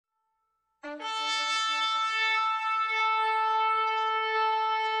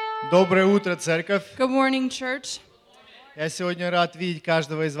Доброе утро, церковь! Good morning, church. Я сегодня рад видеть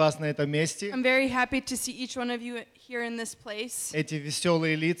каждого из вас на этом месте. I'm very happy to see each one of you here in this place. Эти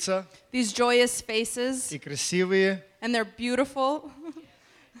веселые лица These joyous faces, и красивые. and they're beautiful.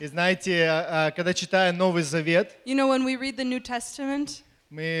 И знаете, когда читая Новый Завет, You know, when we read the New Testament,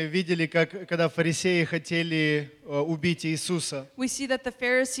 мы видели, как когда фарисеи хотели убить Иисуса, we see that the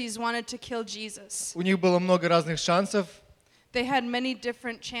Pharisees wanted to kill Jesus. у них было много разных шансов, They had many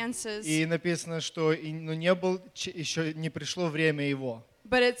different chances, и написано, что еще не пришло время его.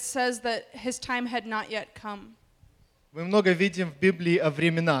 but it says that his time had not yet come. Мы много видим в Библии о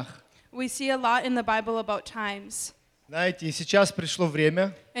временах. We see a lot in the Bible about times. Знаете, и сейчас пришло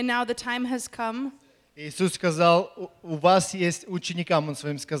время. And now the time has come, Иисус сказал, у вас есть ученикам, Он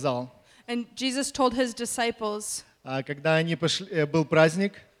своим сказал. and Jesus told his disciples Когда они был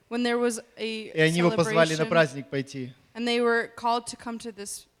праздник, when there was и a они его позвали на celebration, праздник пойти. and they were called to come to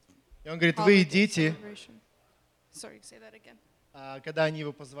this И он говорит, вы holiday идите. celebration. Sorry, say that again. Когда они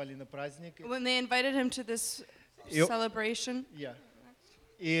его позвали на праздник, When they invited him to this Yep. celebration,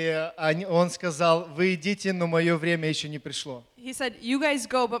 он сказал, вы идите, но мое время еще не пришло. he said, "You guys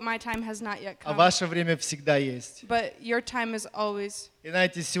go, but my time has not yet А come. ваше время всегда есть. But your time is always." И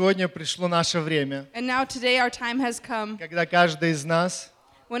знаете, сегодня пришло наше время, And now today our time has come когда каждый из нас,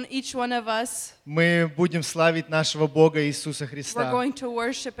 when each one of us, мы будем славить нашего Бога Иисуса we're Христа. going to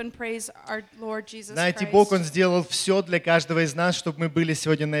worship and praise our Lord Jesus Знаете, Бог, Он Christ. сделал все для каждого из нас, чтобы мы были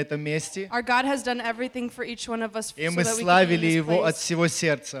сегодня на этом месте. Our God has done everything for each one of us И so мы that we can be славили in this Его от place. всего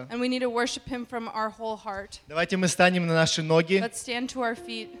сердца. And we need to worship Him from our whole heart. Давайте мы станем на наши ноги, Let's stand to our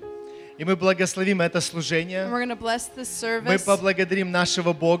feet, и мы благословим это and служение. we're going to bless this Мы service. поблагодарим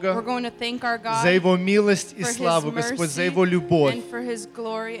нашего We're Бога going to thank our God за Его милость и for His славу, Господь, за mercy Его любовь. and for His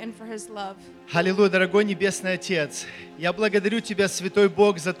glory and for His love. Аллилуйя, дорогой Небесный Отец, я благодарю Тебя, Святой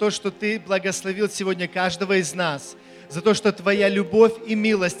Бог, за то, что Ты благословил сегодня каждого из нас, за то, что Твоя любовь и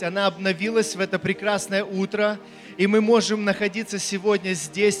милость, она обновилась в это прекрасное утро, и мы можем находиться сегодня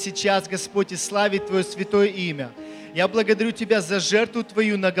здесь, сейчас, Господь, и славить Твое святое имя. Я благодарю Тебя за жертву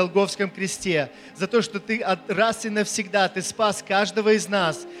Твою на Голгофском кресте, за то, что Ты раз и навсегда Ты спас каждого из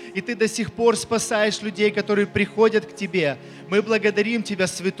нас, и Ты до сих пор спасаешь людей, которые приходят к Тебе. Мы благодарим Тебя,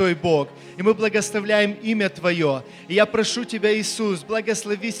 Святой Бог, и мы благословляем имя Твое. И я прошу Тебя, Иисус,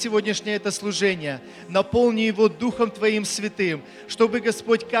 благослови сегодняшнее это служение, наполни его Духом Твоим святым, чтобы,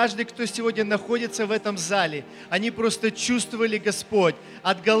 Господь, каждый, кто сегодня находится в этом зале, они просто чувствовали, Господь,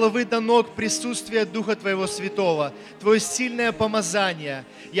 от головы до ног присутствие Духа Твоего Святого, Твое сильное помазание.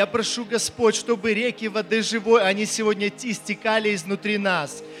 Я прошу, Господь, чтобы реки воды живой, они сегодня истекали изнутри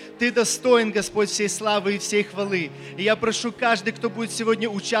нас. Ты достоин, Господь, всей славы и всей хвалы. И я прошу каждый, кто будет сегодня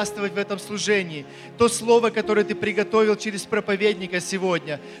участвовать в этом служении, то слово, которое Ты приготовил через проповедника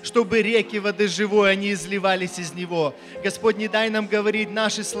сегодня, чтобы реки воды живой, они изливались из него. Господь, не дай нам говорить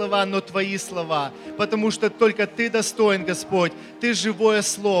наши слова, но Твои слова, потому что только Ты достоин, Господь, Ты живое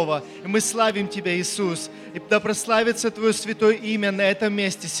слово. И мы славим Тебя, Иисус. И да прославится Твое святое имя на этом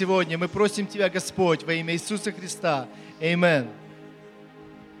месте сегодня. Мы просим Тебя, Господь, во имя Иисуса Христа. Аминь.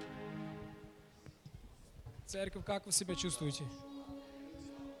 Церковь, как вы себя чувствуете?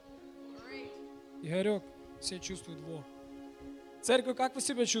 Игорек, все чувствуют во. Церковь, как вы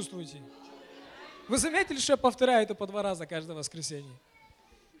себя чувствуете? Вы заметили, что я повторяю это по 2 раза каждое воскресенье?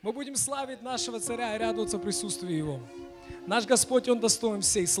 Мы будем славить нашего царя и радоваться присутствию его. Наш Господь, Он достоин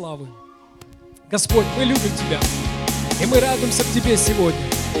всей славы. Господь, мы любим Тебя, и мы радуемся в Тебе сегодня.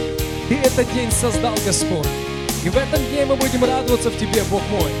 Ты этот день создал, Господь, и в этом дне мы будем радоваться в Тебе, Бог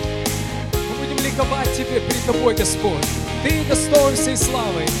мой. Мы будем ликовать Тебе перед Тобой, Господь. Ты достоин всей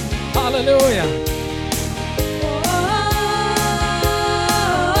славы. Аллилуйя!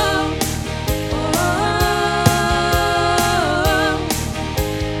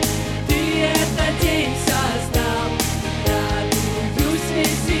 Ты этот день создал, радуюсь,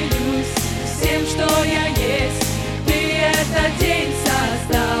 веселюсь всем, что я есть. Ты этот день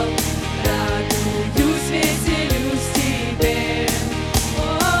создал, радуюсь, веселюсь тебе.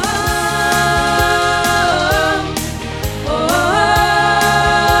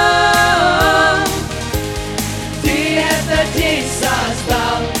 Ты этот день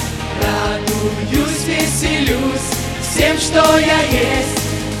создал, радуюсь, веселюсь всем, что я есть.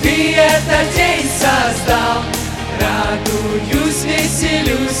 Ты этот день создал, радуюсь,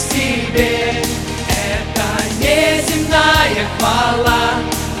 веселюсь тебе. Это неземная хвала,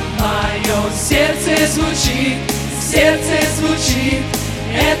 в моем сердце звучит,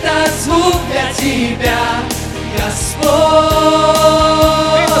 этот звук для Тебя, Господь.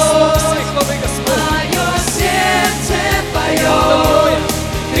 Всей хвалы, Господь. Мое сердце поет,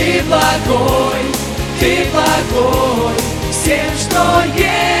 Ты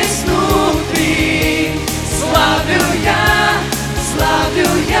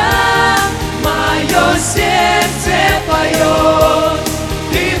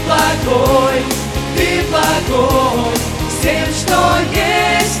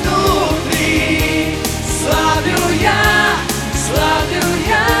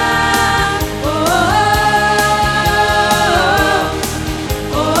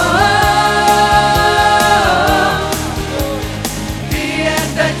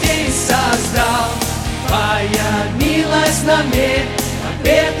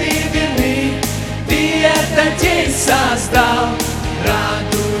создал.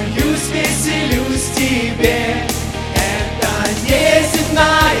 Радуюсь, веселюсь Тебе. Это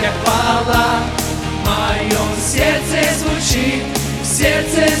неземная хвала. В моем сердце звучит.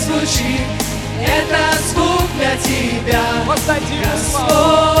 Это звук для Тебя, Воздайте Ему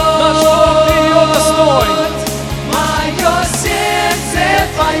славу. Наш Бог, Ты ее достоин. Мое сердце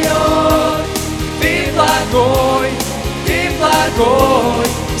поет. Ты благой,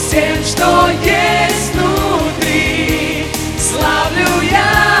 всем, что есть внутри. Славлю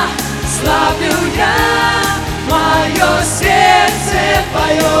я, мое сердце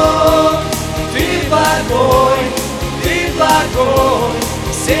поет. Ты благой,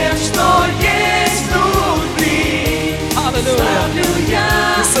 всем, что есть внутри. Аллилуйя. Славлю я,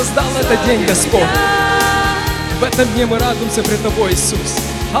 Ты создал этот день, Господь. В этом дне мы радуемся пред Тобой, Иисус.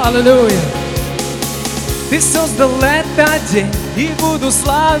 Аллилуйя. Ты создал этот день, и буду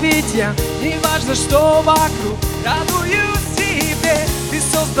славить я. Не важно, что вокруг, радуюсь Тебе. Ты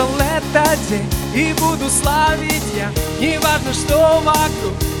создал этот день, и буду славить я. Не важно, что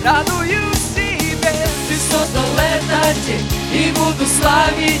вокруг, радуюсь Тебе. Ты создал этот день, и буду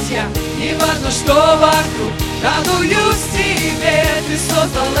славить я. Не важно, что вокруг, радуюсь Тебе. Ты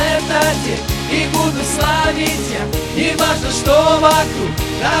создал этот день, и буду славить я. Не важно, что вокруг,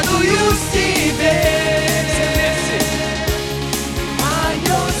 радуюсь Тебе.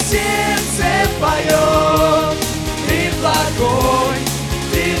 Мое сердце поет. Ты благой,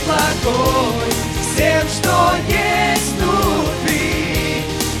 всем, что есть внутри.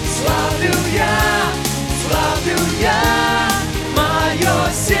 Славлю я, мое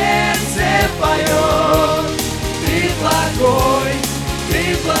сердце поет. Ты благой,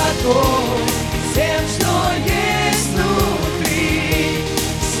 всем, что есть внутри.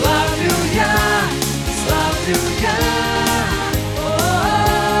 Славлю я.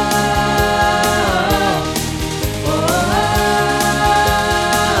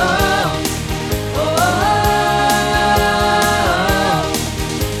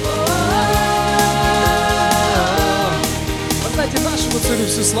 Воздайте нашему Царю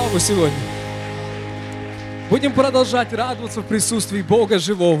всю славу сегодня. Будем продолжать радоваться в присутствии Бога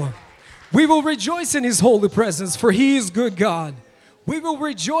живого. We will rejoice in His holy presence, for He is good God. We will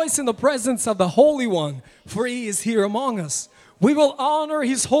rejoice in the presence of the Holy One, for He is here among us. We will honor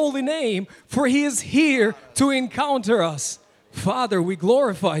His holy name, for He is here to encounter us. Father, we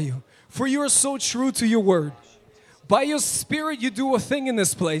glorify You, for You are so true to Your word. By Your Spirit, You do a thing in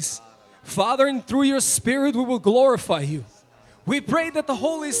this place. Father, and through Your Spirit, we will glorify You. We pray that the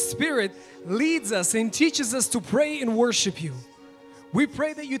Holy Spirit leads us and teaches us to pray and worship You. We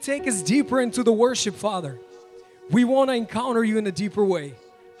pray that You take us deeper into the worship, Father. We want to encounter You in a deeper way.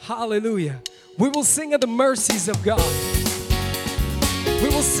 Hallelujah. We will sing of the mercies of God. We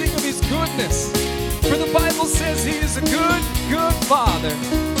will sing of His goodness. For the Bible says He is a good, good Father.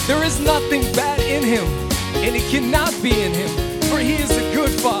 There is nothing bad in Him, and it cannot be in Him, for He is a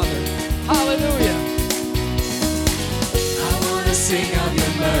good Father. Hallelujah. I wanna sing of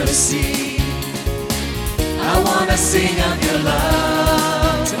Your mercy. I wanna sing of Your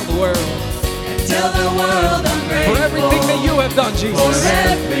love. Tell the world. Tell the world I'm grateful For everything that You have done, Jesus. for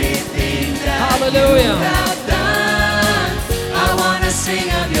everything that Hallelujah. You have done. I wanna sing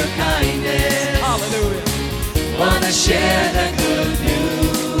of Your kindness. Hallelujah. Wanna share the good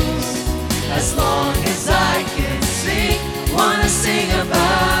news. As long as I can sing, wanna sing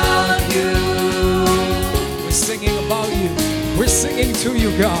about You. We're singing about You. We're singing to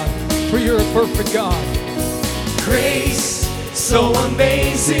You, God, for You're a perfect God. Grace so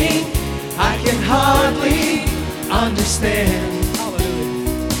amazing, I can hardly understand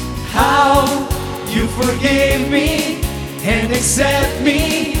Hallelujah. how You forgave me and accept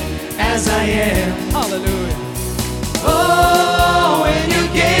me as I am. Hallelujah. Oh, and You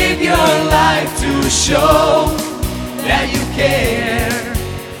gave Your life to show that You care.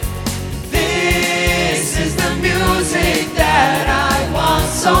 This is the music that I want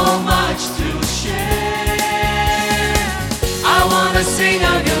so much to share. I wanna sing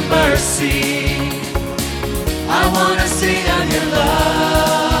of Your mercy. I wanna sing of Your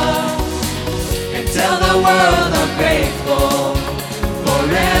love. And tell the world I'm grateful for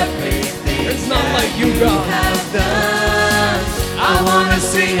everything There's none that like You, God. have done. I wanna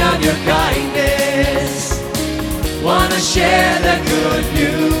sing of Your kindness. Wanna share the good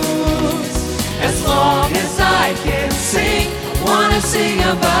news. As long as I can sing, wanna sing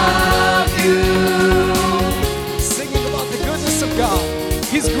about You. Singing about the goodness of God,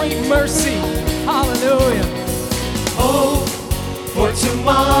 His great mercy. Hallelujah. Hope for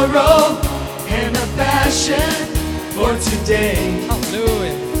tomorrow and a passion for today.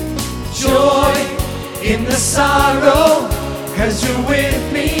 Hallelujah. Joy in the sorrow, 'cause you're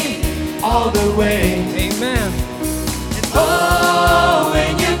with me all the way. Amen. Oh,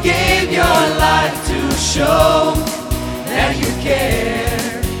 when you gave your life to show that you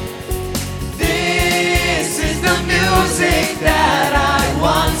care. This is the music that I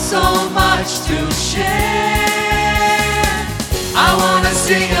want so much to share. I wanna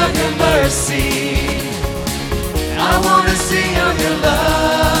sing of your mercy. I wanna sing of your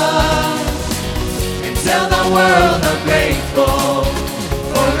love and tell the world I'm grateful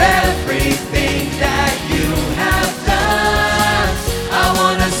for everything that you have done. I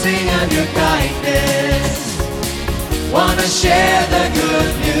wanna sing of your kindness, wanna share the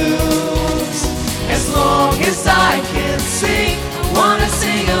good news. As long as I can sing, I wanna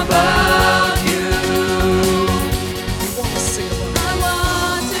sing about you. We want to sing about I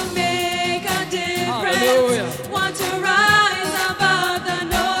want to make a difference. Hallelujah. Want to rise above the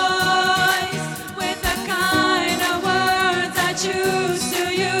noise with the kind of words I choose to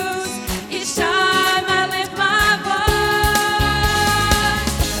use each time I lift my voice.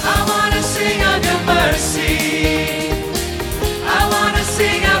 I wanna sing of your mercy. I wanna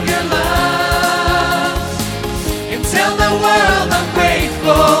sing of your love and tell the world I'm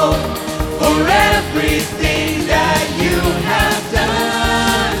grateful for everything that you have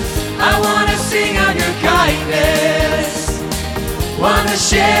done. I wanna sing of your kindness, wanna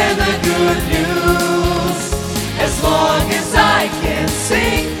share the good news. As long as I can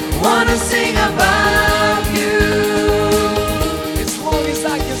sing, wanna sing about you. As long as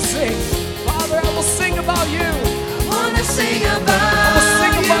I can sing, Father, I will sing about you. Wanna sing I about will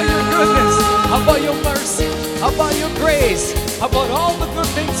sing about your goodness, about your mercy, about your grace, about all the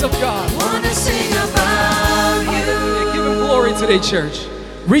good things of God. Wanna sing about Hallelujah. you. Give him glory today, church.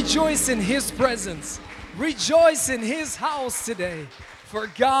 Rejoice in his presence. Rejoice in his house today. For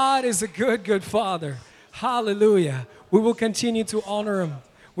God is a good, good Father. Hallelujah. We will continue to honor him.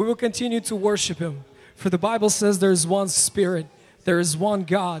 We will continue to worship him. For the Bible says there is one Spirit. There is one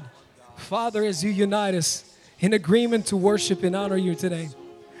God. Father, as you unite us in agreement to worship and honor you today,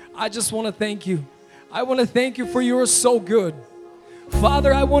 I just want to thank you. I want to thank you for you are so good.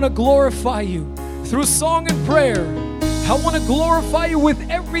 Father, I want to glorify you through song and prayer. I want to glorify you with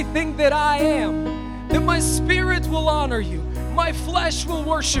everything that I am. That my spirit will honor you. My flesh will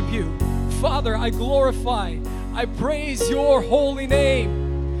worship you. Father, I glorify, I praise your holy name.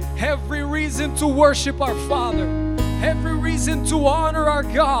 Every reason to worship our Father. Every reason to honor our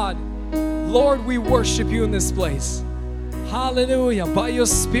God. Lord, we worship you in this place. Hallelujah. By your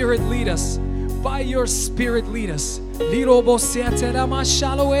Spirit, lead us. By your Spirit, lead us.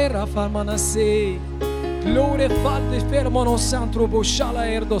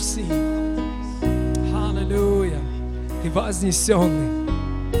 Hallelujah. Ты вознесенный.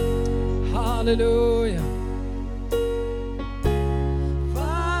 Hallelujah.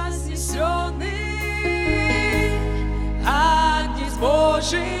 Вознесенный Агнец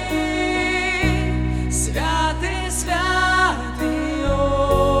Божий, святый, святый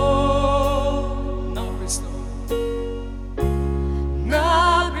Он. На престоле.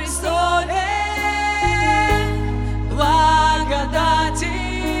 На престоле благодати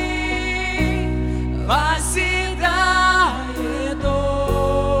восседает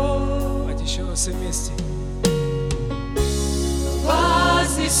Он. Давайте еще раз все вместе.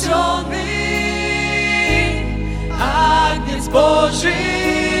 Вознесенный Агнец Божий,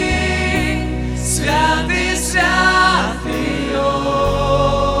 святый, святый Он.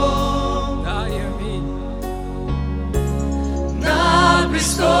 Да, и аминь. На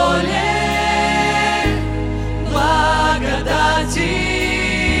престоле благодати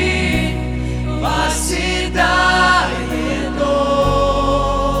восседает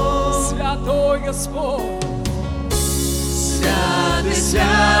Он. Святой Господь. Святый,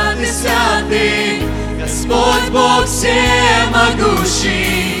 святый, святый, Господь Бог всемогущий.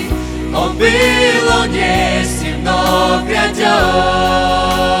 Он был, Он есть и вновь грядет.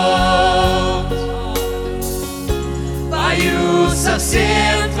 Пою со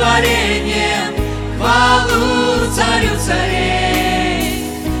всем творением хвалу Царю царей.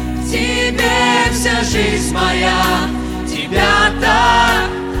 В Тебе вся жизнь моя, Тебя так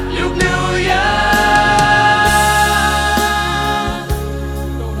люблю я.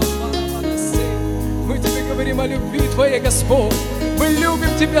 Мы тебе говорим о любви Твоей, Господь. Мы любим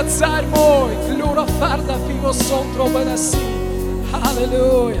Тебя, Царь мой.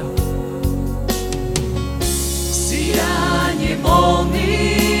 Аллилуйя. Сияние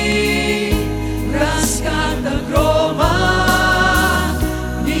молний, в раскатах грома,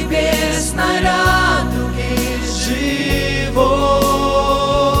 в небесной радуге живой.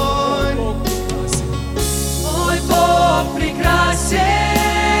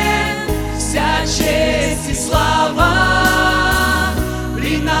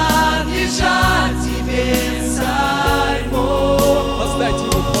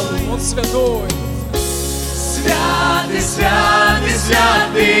 святой. Святый, святый,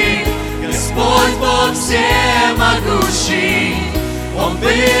 святый, Господь Бог всемогущий. Он был,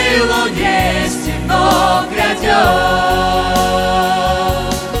 Он есть и вновь грядет.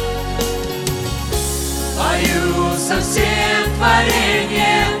 Пою со всем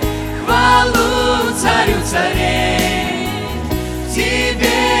творением хвалу Царю царей. В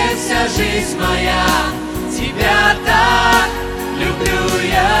Тебе вся жизнь моя, Тебя так люблю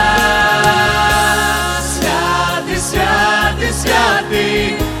я. Святый, святый,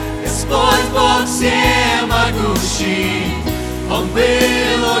 святый, Господь Бог всемогущий. Он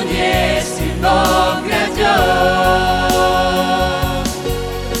был, Он есть и вновь грядет.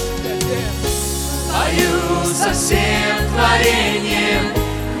 Пою со всем творением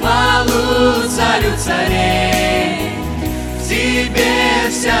хвалу Царю царей. В Тебе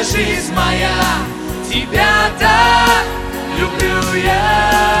вся жизнь моя, Тебя так люблю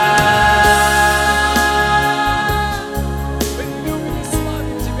я. Мы любим и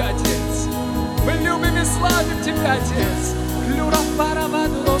славим Тебя, Отец. Мы любим и славим Тебя, Отец. Люра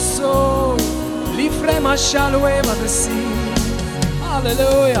паравадуросо, лифрема шалуэва деси.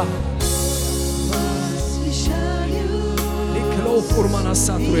 Аллилуйя. Ликло фурмана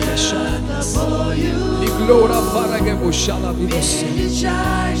сатуре вешалас. Ликлора параге бушала видоси.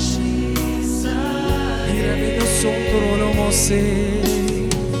 Иравидо сонтуроно мосе.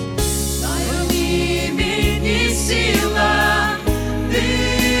 Имени сила,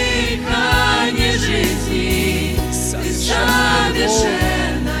 дыхание жизни, совершенная.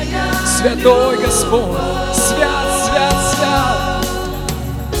 Святой Господь, свят, свят, свят.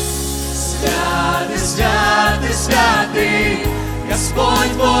 Святый, святый, святый,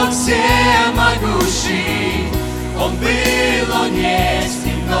 Господь Бог всемогущий. Он был, Он есть и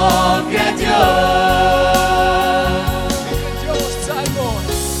вновь грядет. Идешь, Царь мой.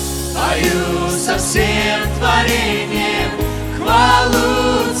 Пою со всем творением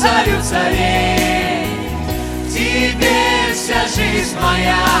хвалу Царю царей. В Тебе вся жизнь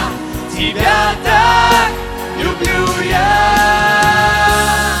моя, Тебя так люблю я.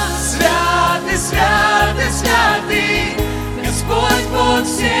 Святый, святый, святый, Господь Бог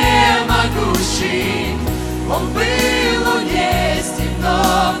всемогущий. Он был, Он есть и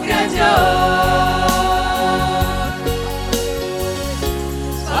вновь грядет.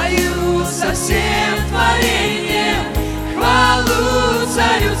 Пою со всем творением хвалу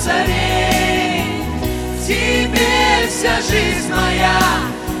Царю царей. В Тебе вся жизнь моя,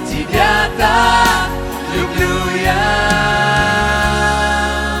 Тебя так люблю я.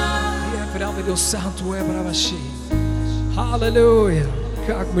 Аллилуйя!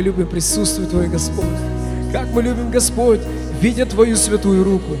 Как мы любим присутствие Твое, Господь! Как мы любим, Господь, видя Твою святую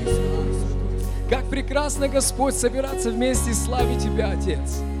руку! Как прекрасно, Господь, собираться вместе и славить Тебя,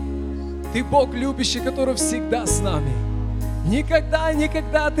 Отец! Ты Бог любящий, который всегда с нами. Никогда,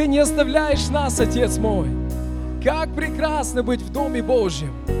 никогда Ты не оставляешь нас, Отец мой! Как прекрасно быть в Доме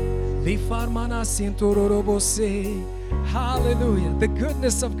Божьем! Hallelujah! The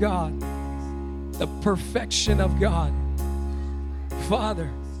goodness of God, the perfection of God. Father,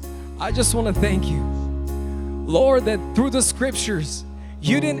 I just want to thank you, Lord, that through the scriptures,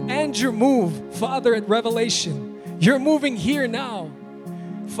 you didn't end your move, Father, at Revelation. You're moving here now.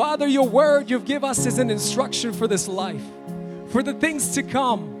 Father, your word you've given us is an instruction for this life, for the things to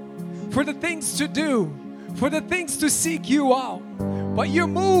come, for the things to do, for the things to seek you out. But your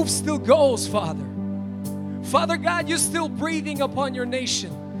move still goes, Father. Father God, you're still breathing upon your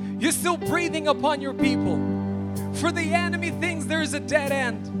nation. You're still breathing upon your people. For the enemy thinks there is a dead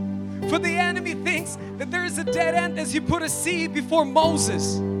end. For the enemy thinks that there is a dead end as you put a seed before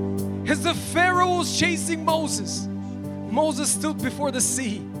Moses. As the Pharaoh was chasing Moses, Moses stood before the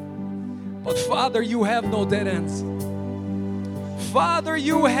sea. But Father, you have no dead ends. Father,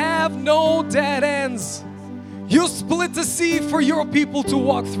 you have no dead ends. You split the sea for your people to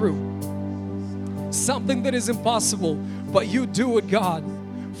walk through. Something that is impossible, but you do it, God.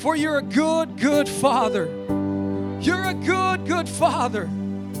 For you're a good, good Father. You're a good, good Father.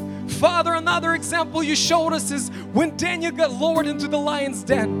 Father, another example you showed us is when Daniel got lowered into the lion's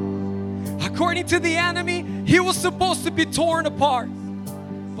den. According to the enemy, he was supposed to be torn apart.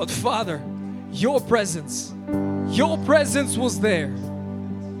 But Father, your presence was there.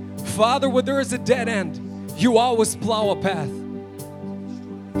 Father, where there is a dead end, you always plow a path.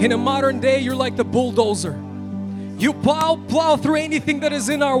 In a modern day, you're like the bulldozer. You plow through anything that is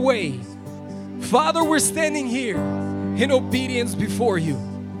in our way. Father, we're standing here in obedience before you.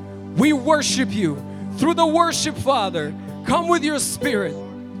 We worship you. Through the worship, Father, come with your Spirit.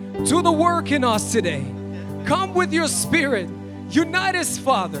 Do the work in us today. Come with your Spirit. Unite us,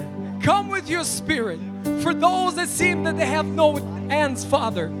 Father. Come with your spirit. For those that seem that they have no ends,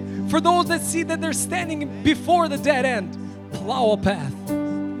 Father. For those that see that they're standing before the dead end, plow a path.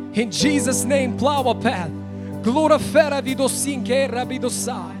 In Jesus' name, plow a path. Glorifera vidosinke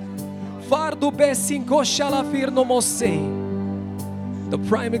rabidosai. Fardo besinko shalafirno mose. The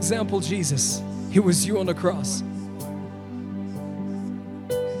prime example, Jesus. It was you on the cross.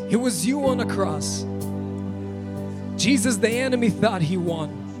 It was you on the cross. Jesus, the enemy thought he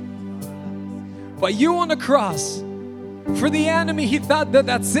won. But you on the cross, for the enemy, he thought that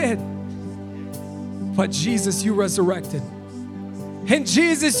that's it. But Jesus, you resurrected. And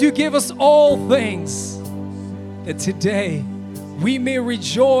Jesus, you give us all things that today we may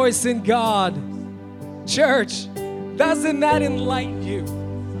rejoice in God. Church, doesn't that enlighten you?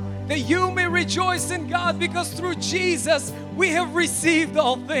 That you may rejoice in God because through Jesus we have received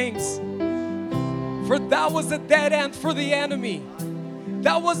all things. For that was a dead end for the enemy.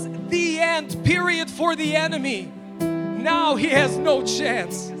 That was the end, period, for the enemy. Now he has no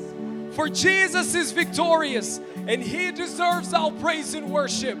chance. For Jesus is victorious and He deserves our praise and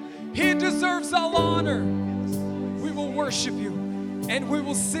worship. He deserves our honor. We will worship You and we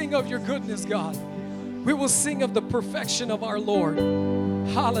will sing of Your goodness, God. We will sing of the perfection of our Lord.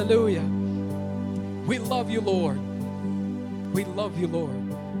 Hallelujah. We love You, Lord. We love You, Lord.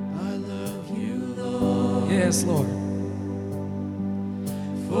 I love You, Lord. Yes, Lord.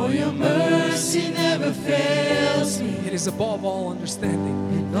 For Your mercy never fails me. It is above all understanding.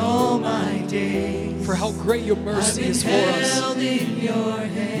 In all my days, For how great Your mercy is for us. held in Your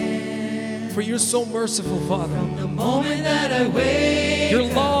hand. For You're so merciful, Father. The moment that I wake Your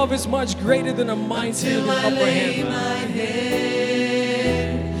love is much greater than a mighty till I upper lay hand. my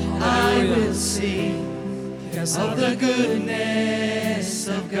head, I Hallelujah. will sing Yes, of Lord. the goodness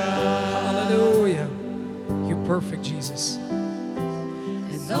of God. Hallelujah. You're perfect, Jesus.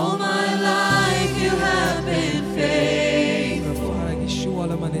 And all my life You have been faithful.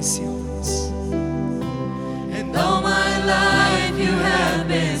 And all my life You have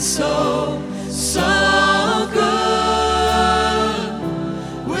been so, so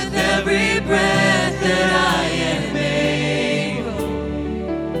good. With every breath that I am able,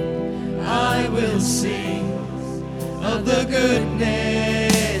 I will sing of the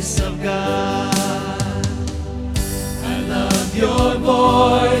goodness of God. I love Your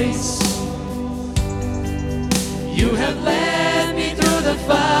voice. You have led me through the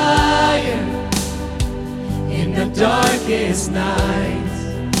fire. In the darkest night,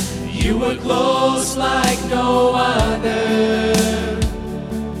 You were close like no other.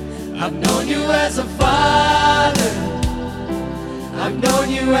 I've known You as a father. I've known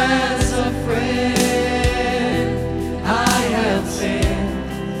You as a friend. I have been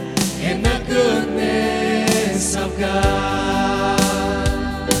in the goodness of God.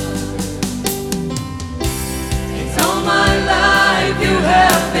 It's all my life You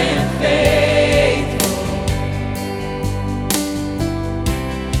have been faithful.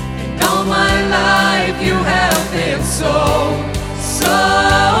 And all my life You have been so, so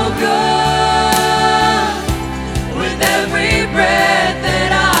good. With every breath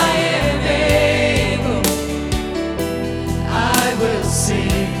that I am able, I will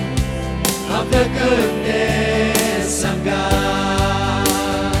sing of the goodness of God.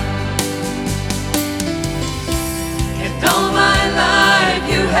 And all my life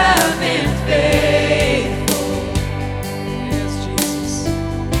You have been faithful. Yes, Jesus.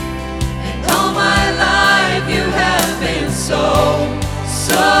 And all my life You have been so,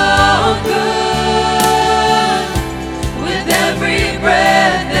 so good. With every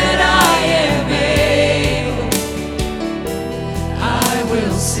breath that I am able, I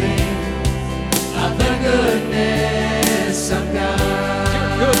will sing of the goodness of God. Your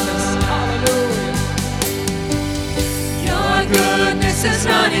goodness. Hallelujah. Your goodness is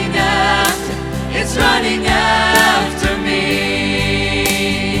running after, it's running after me.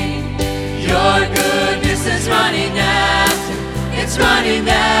 Your goodness is running after, it's running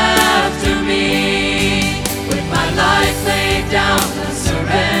after me. With my life laid down, I'm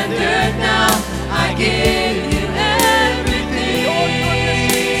surrendered now, I give You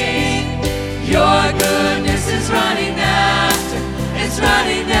everything. Your goodness is running after, it's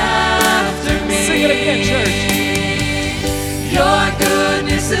running after me. Sing it again, church. Your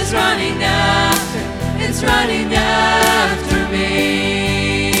goodness is running after, it's running after me.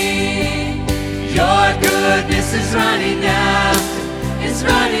 Your goodness is running after, it's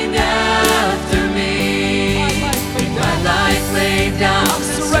running after me. With my life laid down, I'm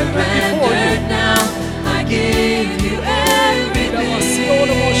surrendered now, I give You everything.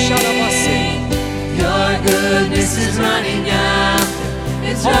 Your goodness is running after,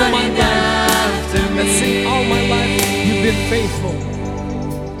 it's is All my running life. after Let's sing, me. all my life, you've been faithful.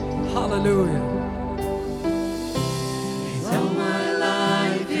 Hallelujah. All my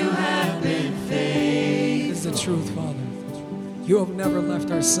life you have been faithful. It's the truth, Father. You have never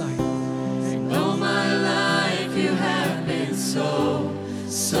left our side. All my life you have been so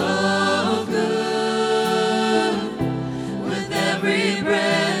good. With every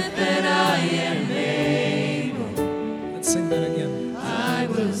breath that I am able, Let's sing that again. I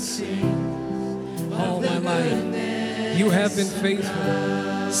will sing. All my life, you have been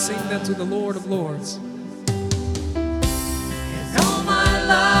faithful. Sing that to the Lord of Lords. All my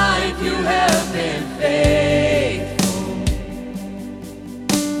life you have been faithful.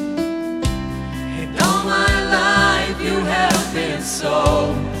 And all my life you have been so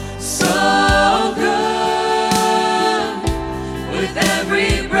good. With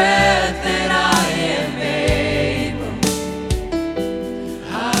every breath that I am able,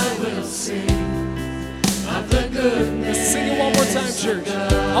 I will sing of the goodness. Let's sing it one more time, church.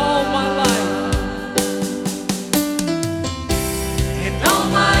 All my life. In all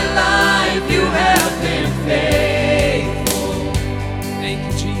my life you have been faithful. Thank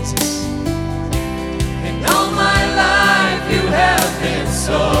you, Jesus. In all my life you have been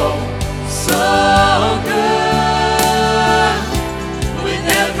so good. With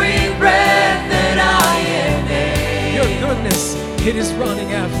every breath that I am Your able, goodness, it is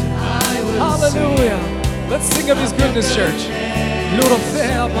running after. I will Hallelujah. Let's sing of His goodness, church.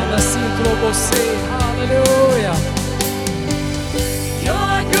 Hallelujah.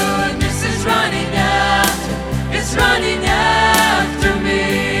 Your goodness is running after, it's running after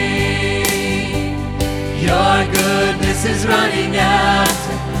me. Your goodness is running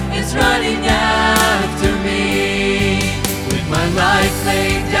after, it's running after me. With my life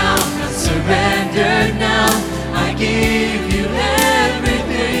laid down, I'm surrendered now. I give you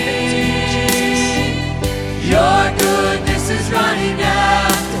everything. Your goodness is running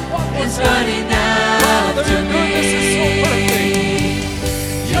after, it's running after me.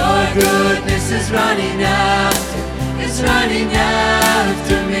 Your goodness is running after, it's running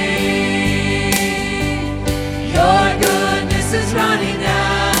after me. Your goodness is running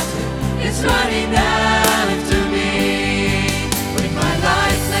after, it's running after me. With my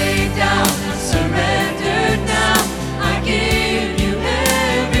life laid down, I'm surrendered now. I give you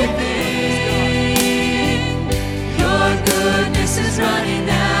everything. Your goodness is running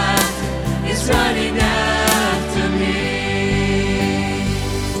after, it's running after me.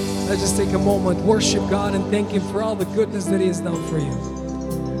 Let's just take a moment, worship God, and thank Him for all the goodness that He has done for you.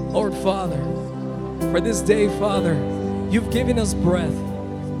 Lord Father, for this day, Father, you've given us breath.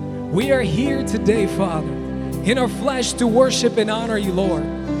 We are here today, Father, in our flesh to worship and honor you, Lord,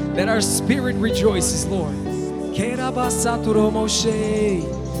 that our spirit rejoices, Lord.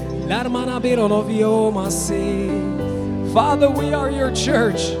 Father, we are your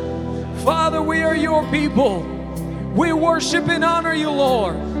church. Father, we are your people. We worship and honor you,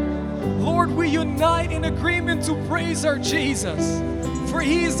 Lord. Lord, we unite in agreement to praise our Jesus, for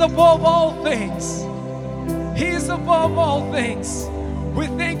He is above all things. He is above all things. We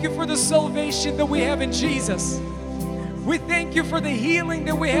thank you for the salvation that we have in Jesus. We thank you for the healing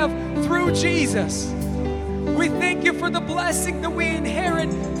that we have through Jesus. We thank you for the blessing that we inherit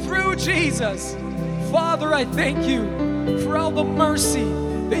through Jesus. Father, I thank you for all the mercy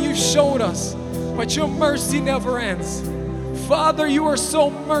that you showed us, but your mercy never ends. Father, you are so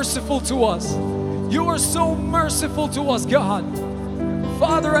merciful to us. You are so merciful to us, God.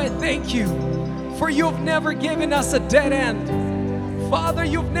 Father, I thank you for you've never given us a dead end. Father,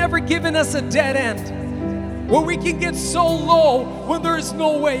 you've never given us a dead end where we can get so low when there is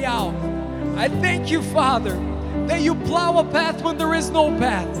no way out. I thank you, Father, that you plow a path when there is no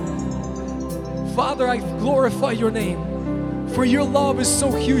path. Father, I glorify your name, for your love is so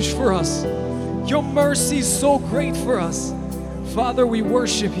huge for us. Your mercy is so great for us. Father, we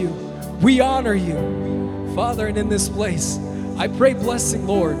worship you. We honor you. Father, and in this place, I pray blessing,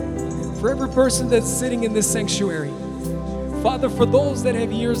 Lord, for every person that's sitting in this sanctuary. Father, for those that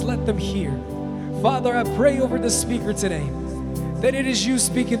have ears, let them hear. Father, I pray over the speaker today, that it is you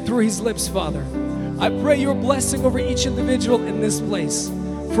speaking through his lips, Father. I pray your blessing over each individual in this place,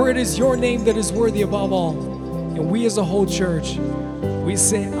 for it is your name that is worthy above all. And we as a whole church, we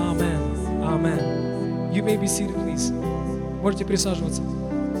say amen, amen. You may be seated, please. Можете присаживаться.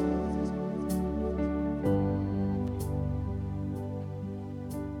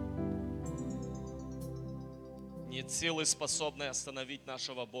 Нет силы, способной остановить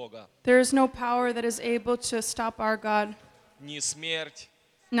нашего Бога. There is no power that is able to stop our God, Ни смерть,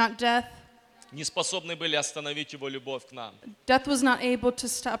 not death, не способны были остановить Его любовь к нам. Death was not able to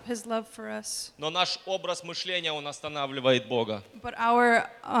stop his love for us. Но наш образ мышления, он останавливает Бога. But our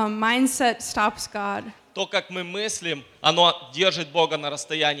mindset stops God. То, как мы мыслим, оно держит Бога на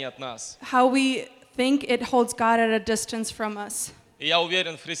расстоянии от нас. How we think, it holds God at a distance from us. И я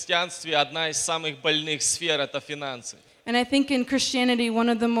уверен, в христианстве одна из самых больных сфер – это финансы. And I think in Christianity, one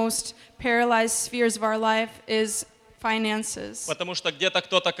of the most paralyzed spheres of our life is finances. Потому что где-то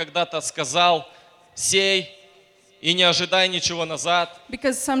кто-то когда-то сказал: «Сей и не ожидай ничего назад».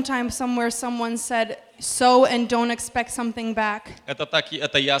 Because sometimes somewhere someone said, sow and don't expect something back.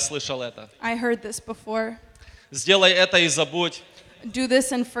 Это я слышал это. I heard this before. Сделай это и забудь. Do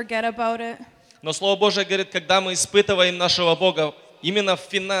this and forget about it. Но Слово Божие говорит, когда мы испытываем нашего Бога именно в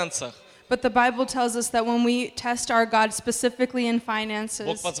финансах, But the Bible tells us that when we test our God specifically in Бог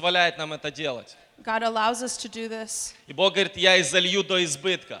finances, позволяет нам это делать. God allows us to do this. И Бог говорит: «Я изолью до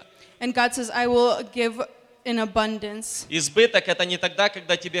избытка». And God says, I will give in abundance. Избыток – это не тогда,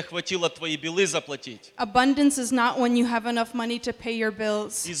 когда тебе хватило твои билы заплатить. Abundance is not when you have enough money to pay your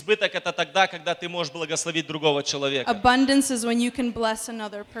bills. Избыток – это тогда, когда ты можешь благословить другого человека. Abundance is when you can bless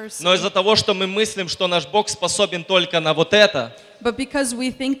another Но person. из-за того, что мы мыслим, что наш Бог способен только на вот это, But because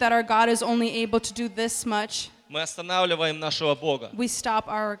we think that our God is only able to do this much, мы останавливаем нашего Бога. we stop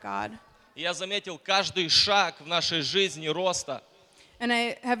our God. И я заметил, каждый шаг в нашей жизни роста, And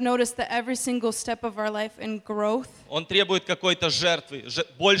I have noticed that every single step of our life in growth, он требует какой-то жертвы,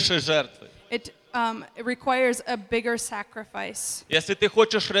 большей жертвы. it requires a bigger sacrifice. Если ты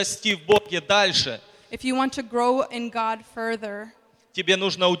хочешь расти в Боге дальше, If you want to grow in God further, тебе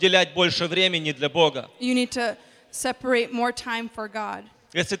нужно уделять больше времени для Бога. you need to separate more time for God.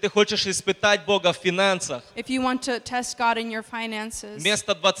 Если ты хочешь испытать Бога в финансах, If you want to test God in your finances,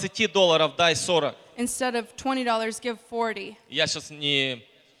 вместо $20 дай 40. instead of $20, give 40. Я сейчас не...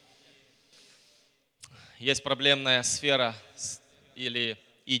 Есть проблемная сфера или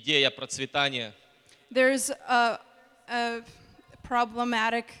идея процветания. There's a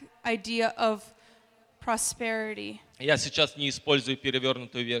problematic idea of prosperity. Я сейчас не использую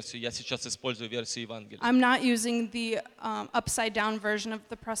перевернутую версию, я сейчас использую версию Евангелия. I'm not using the upside down version of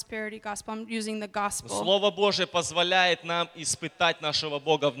the prosperity gospel. I'm using the gospel. Слово Божие позволяет нам испытать нашего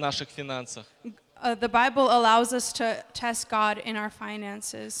Бога в наших финансах. The Bible allows us to test God in our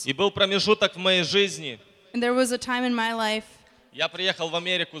finances. И был промежуток в моей жизни. And there was a time in my life, Я приехал в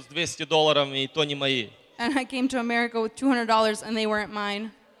Америку с $200, и то не мои. and I came to America with $200, and they weren't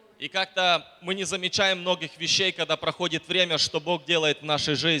mine. И как-то мы не замечаем многих вещей, когда проходит время, что Бог делает в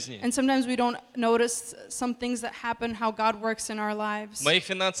нашей жизни. And sometimes we don't notice some things that happen, how God works in our В lives. моих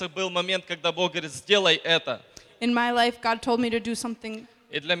финансах был момент, когда Бог говорит: «Сделай это». In my life, God told me to do something,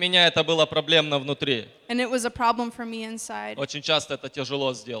 И для меня это было проблемно внутри. and it was a problem for me inside. Очень часто это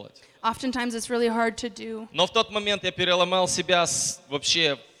тяжело сделать. Oftentimes, it's really hard to do. Но в тот момент я переломал себя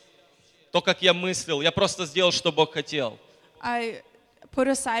вообще, то, как я мыслил. Я просто сделал, что Бог хотел. I put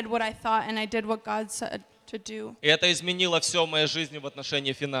aside what I thought, and I did what God said to do. И это изменило все в моей жизни в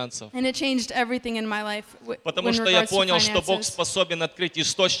отношении финансов. And it changed everything in my life Потому in что я regards to понял, что Бог finances. способен открыть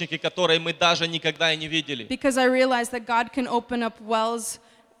источники, которые мы даже никогда и не видели. Because I realized that God can open up wells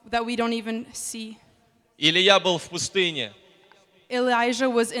that we don't even see. Или я был в пустыне, Elijah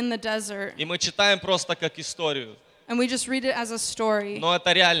was in the desert, и мы читаем просто как историю. and we just read it as a story. Но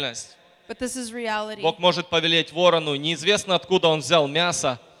это реальность. But this is reality. Бог может повелеть ворону, неизвестно откуда он взял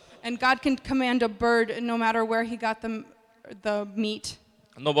мясо, And God can command a bird no matter where he got the meat.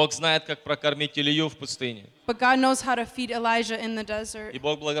 но Бог знает, как прокормить Илью в пустыне. But God knows how to feed Elijah in the desert. И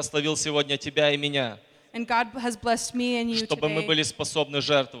Бог благословил сегодня тебя и меня, And God has blessed me and you чтобы мы today. были способны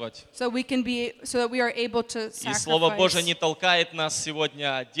жертвовать. So that we are able to И Слово Божие sacrifice. не толкает нас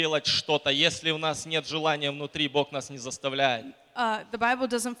сегодня делать что-то. Если у нас нет желания внутри, Бог нас не заставляет. The Bible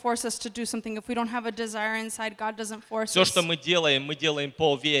doesn't force us to do something. If we don't have a desire inside, God doesn't force Все, us. что мы делаем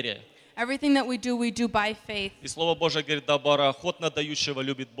по вере. Everything that we do by faith. И Слово Божие говорит: доброохотно дающего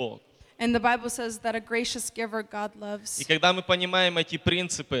любит Бог. And the Bible says that a gracious giver God loves. И когда мы понимаем эти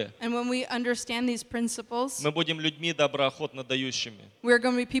принципы, And when we understand these principles, мы будем людьми доброохотно дающими. we're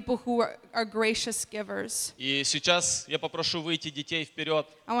going to be people who are gracious givers. И сейчас я попрошу выйти детей вперед.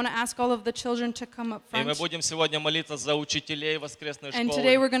 I want to ask all of the children to come up И мы front. будем сегодня молиться за учителей воскресной And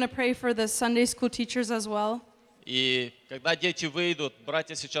today школы. we're going to pray for the Sunday school teachers as well. И когда дети выйдут,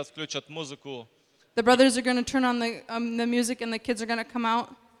 братья сейчас включат музыку, The brothers are going to turn on the music and the kids are going to come out.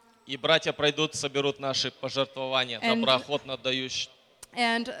 и братья пройдут, соберут наши пожертвования, And- доброохотно дающие.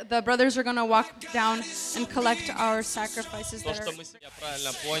 And the brothers are going to walk down and collect our sacrifices То, that что are... мы, я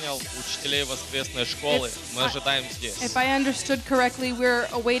правильно понял, учителей воскресной школы, мы ожидаем здесь. If I understood correctly, we're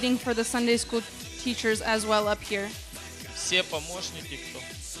awaiting for the Sunday school teachers as well up here. Все помощники, кто?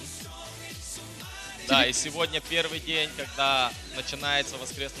 Да, и сегодня первый день, когда начинается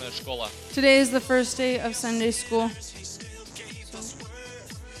воскресная школа. Today is the first day of Sunday school.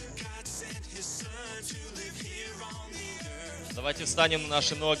 Давайте встанем на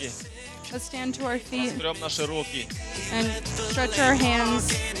наши ноги, Let's stand to our feet разберем наши руки. and stretch our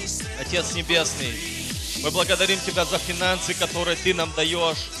hands. Отец Небесный, мы благодарим Тебя за финансы, которые Ты нам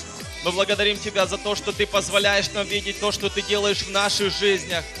даешь. Мы благодарим Тебя за то, что Ты позволяешь нам видеть то, что Ты делаешь в наших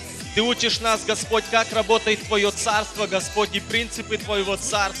жизнях. Ты учишь нас, Господь, как работает Твое Царство, Господь, и принципы Твоего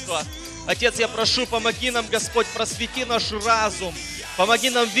Царства. Отец, я прошу, помоги нам, Господь, просвети наш разум. Помоги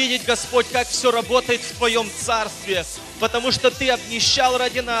нам видеть, Господь, как все работает в Твоем Царстве. Потому что Ты обнищал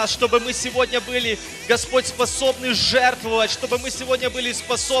ради нас, чтобы мы сегодня были, Господь, способны жертвовать, чтобы мы сегодня были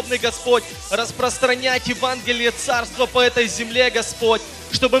способны, Господь, распространять Евангелие Царства по этой земле, Господь.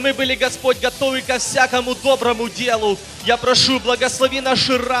 Чтобы мы были, Господь, готовы ко всякому доброму делу. Я прошу, благослови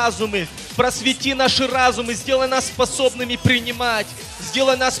наши разумы, просвети наши разумы, сделай нас способными принимать,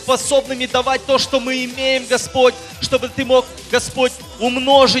 сделай нас способными давать то, что мы имеем, Господь, чтобы Ты мог, Господь,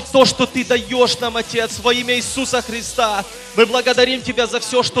 умножить то, что Ты даешь нам, Отец, во имя Иисуса Христа. Мы благодарим Тебя за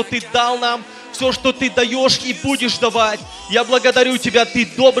все, что Ты дал нам, все, что Ты даешь и будешь давать. Я благодарю Тебя, Ты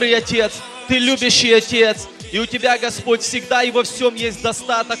добрый Отец, Ты любящий Отец. И у Тебя, Господь, всегда и во всем есть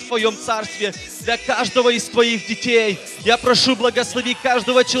достаток в Твоем Царстве для каждого из Твоих детей. Я прошу, благослови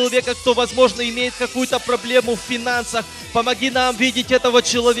каждого человека, кто, возможно, имеет какую-то проблему в финансах. Помоги нам видеть этого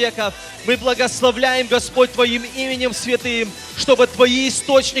человека. Мы благословляем, Господь, Твоим именем святым, чтобы Твои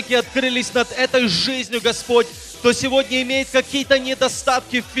источники открылись над этой жизнью, Господь. Кто сегодня имеет какие-то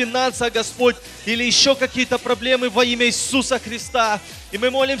недостатки в финансах, Господь, или еще какие-то проблемы во имя Иисуса Христа. И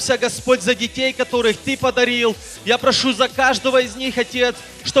мы молимся, Господь, за детей, которых Ты подарил. Я прошу за каждого из них, Отец,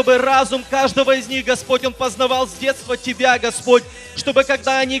 чтобы разум каждого из них, Господь, он познавал с детства Тебя, Господь. Чтобы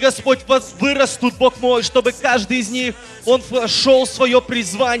когда они, Господь, вырастут, Бог мой, чтобы каждый из них, он шел в свое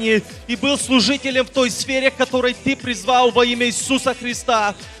призвание и был служителем в той сфере, к которой Ты призвал во имя Иисуса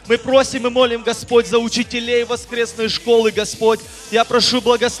Христа. Мы просим и молим, Господь, за учителей воскресной школы, Господь. Я прошу,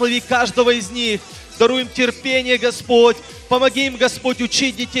 благослови каждого из них. Даруй им терпение, Господь. Помоги им, Господь,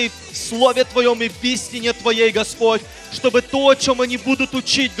 учить детей в Слове Твоем и в истине Твоей, Господь. Чтобы то, о чем они будут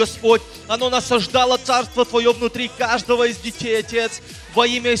учить, Господь, оно насаждало Царство Твое внутри каждого из детей, Отец. Во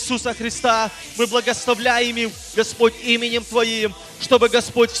имя Иисуса Христа мы благословляем им, Господь, именем Твоим, чтобы,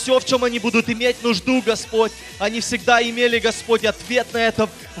 Господь, все, в чем они будут иметь нужду, Господь, они всегда имели, Господь, ответ на это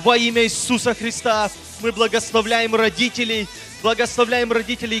во имя Иисуса Христа. Мы благословляем родителей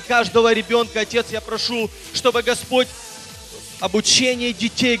каждого ребенка, Отец, я прошу, чтобы, Господь, обучение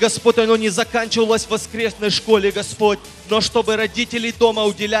детей, Господь, оно не заканчивалось в воскресной школе, Господь, но чтобы родители дома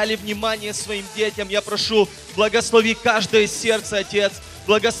уделяли внимание своим детям. Я прошу, благослови каждое сердце, Отец,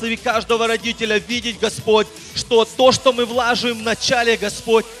 благослови каждого родителя видеть, Господь, что то, что мы влаживаем в начале,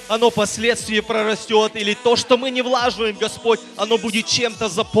 Господь, оно впоследствии прорастет, или то, что мы не влаживаем, Господь, оно будет чем-то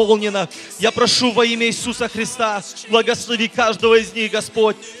заполнено. Я прошу во имя Иисуса Христа, благослови каждого из них,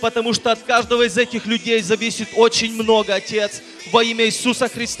 Господь, потому что от каждого из этих людей зависит очень много, Отец. Во имя Иисуса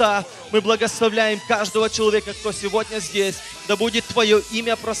Христа мы благословляем каждого человека, кто сегодня здесь. Да будет Твое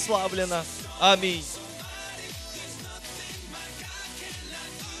имя прославлено. Аминь.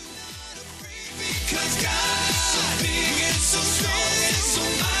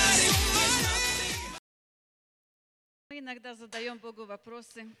 Мы иногда задаем Богу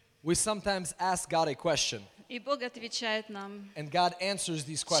вопросы, We sometimes ask God a question, и Бог отвечает нам and God answers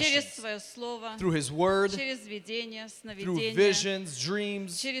these через questions Свое Слово, through His Word, через видение, through сновидение, visions,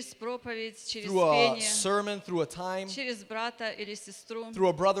 dreams, через проповедь, через through a пение, sermon, through a time, через брата или сестру. through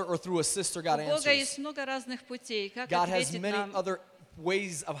a brother or through a sister. У God Бога answers. есть много разных путей, как God has ответить many нам other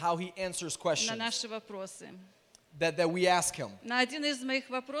ways of how He answers на questions наши вопросы. that we ask Him. На один из моих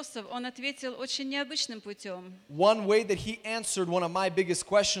вопросов он ответил очень необычным путем. One way that He answered one of my biggest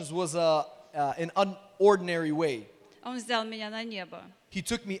questions was an unordinary way. Он взял меня на небо. He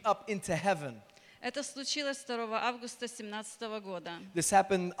took me up into heaven. Это случилось 2 августа 2017 года. This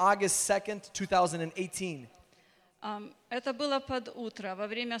happened August 2nd, 2018. Это было под утро, во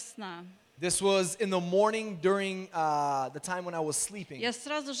время сна. This was in the morning during the time when I was sleeping. Я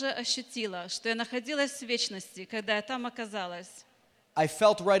сразу же ощутила, что я находилась в вечности, когда я там оказалась. I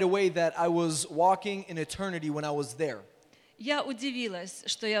felt right away that I was walking in eternity when I was there. Я удивилась,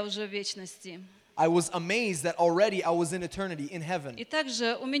 что я уже в вечности. I was amazed that already I was in eternity, in heaven. И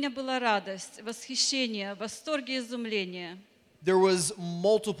также у меня была радость, восхищение, восторг и изумление. There was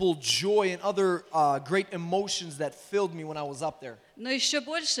multiple joy and other great emotions that filled me when I was up there. Но еще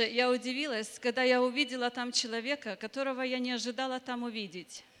больше я удивилась, когда я увидела там человека, которого я не ожидала там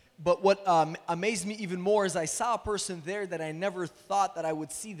увидеть. But what amazed me even more is I saw a person there that I never thought that I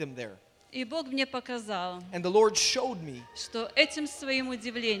would see them there. И Бог мне показал, And the Lord showed me что этим своим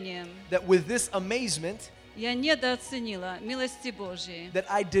удивлением that with this amazement, я недооценила милости Божьей that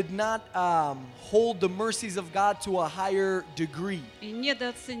I did not hold the mercies of God to a higher degree, и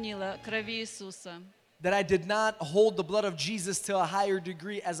недооценила крови Иисуса. that I did not hold the blood of Jesus to a higher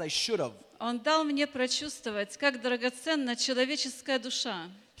degree as I should have. Он дал мне прочувствовать, как драгоценна человеческая душа.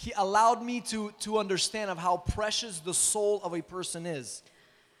 He allowed me to understand of how precious the soul of a person is.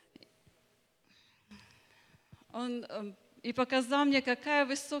 Он и показал мне, какая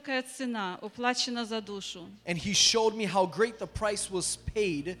высокая цена уплачена за душу. And he showed me how great the price was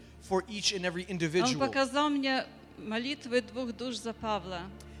paid for each and every Он individual. показал мне молитвы двух душ за Павла.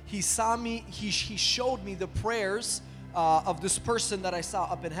 He showed me the prayers of this person that I saw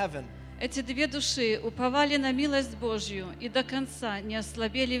up in heaven. Эти две души уповали на милость Божью и до конца не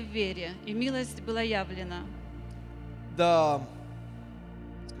ослабели в вере, и милость была явлена.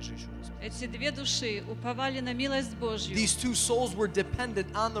 Скажи еще раз. Эти две души уповали на милость Божью These two souls were dependent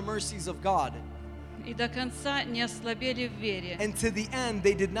on the mercies of God. и до конца не ослабели в вере. And to the end,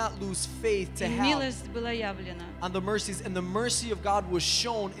 they did not lose faith to И have милость была явлена. on the mercies. And the mercy of God was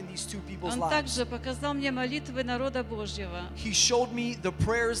shown in these two people's Он lives. также показал мне молитвы народа Божьего He showed me the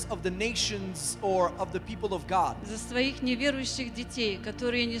prayers of the nations or of the people of God. за своих неверующих детей,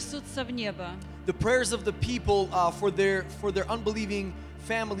 которые несутся в небо. The prayers of the people for their unbelieving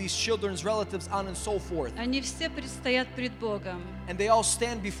families, children's relatives, on and so forth. Они все предстоят пред Богом, And they all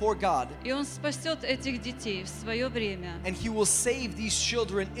stand before God. и Он спасет этих детей в свое время, And He will save these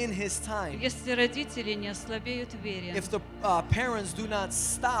children in His time. если родители не ослабеют в вере. If the parents do not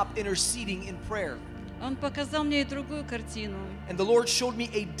stop interceding in prayer. Он показал мне и другую картину, And the Lord showed me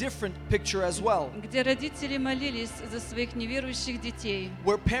a different picture as well, где родители молились за своих неверующих детей.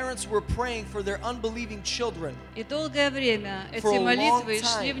 where parents were praying for their unbelieving children. И долгое время For эти a long молитвы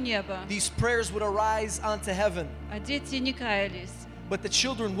шли в time, небо, these prayers would arise onto heaven, а дети не каялись. but the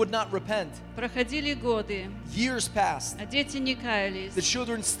children would not repent. Проходили годы, Years passed. а дети не каялись. The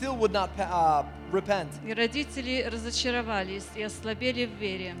children still would not repent. И родители разочаровались и ослабели в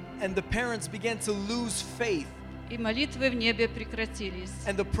вере. And the parents began to lose faith. И молитвы в небе прекратились.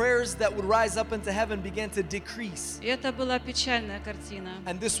 And the prayers that would rise up into heaven began to decrease. И это была печальная картина.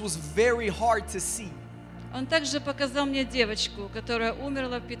 And this was very hard to see. Он также показал мне девочку, которая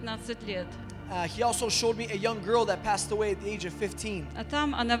умерла в 15 лет. He also showed me a young girl that passed away at the age of 15. А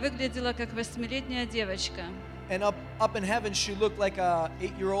там она выглядела как 8-летняя девочка. And up in heaven, she looked like a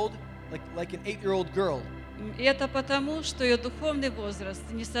 8-year-old, like an 8-year-old girl. И это потому, что ее духовный возраст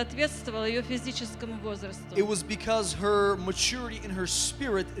не соответствовал ее физическому возрасту. It was because her maturity in her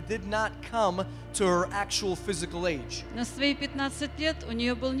spirit did not come to her actual physical age. На свои 15 лет у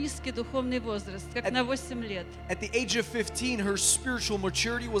нее был низкий духовный возраст, как на 8 лет. At the age of 15, her spiritual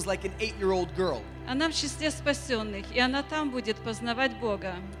maturity was like an 8-year-old girl. Она в числе спасенных, и она там будет познавать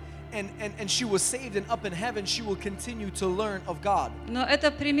Бога. And she was saved, and up in heaven, she will continue to learn of God. Но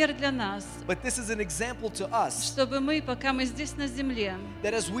это пример для нас, But this is an example to us чтобы мы, пока мы здесь на земле,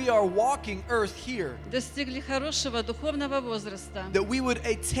 that as we are walking earth here, достигли хорошего духовного возраста, that we would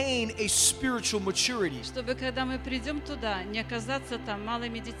attain a spiritual maturity, чтобы когда мы придем туда, не оказаться там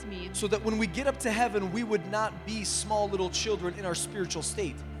малыми детьми. so that when we get up to heaven, we would not be small little children in our spiritual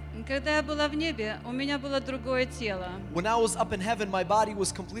state. Когда я была в небе, у меня было другое тело. When I was up in heaven, my body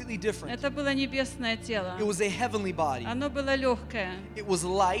was completely different. Это было небесное тело. It was a heavenly body. Оно было легкое. It was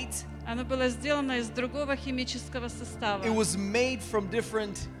light. Оно было сделано из другого химического состава. It was made from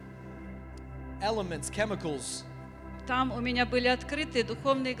different elements, chemicals. Там у меня были открыты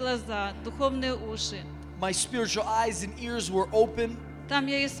духовные глаза, духовные уши. My spiritual eyes and ears were open. Там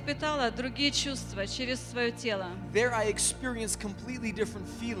я испытала другие чувства через свое тело. There I experienced completely different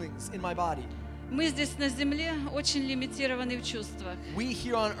feelings in my body. Мы здесь на земле очень лимитированы в чувствах. We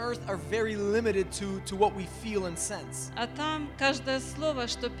here on earth are very limited to what we feel and sense. А там каждое слово,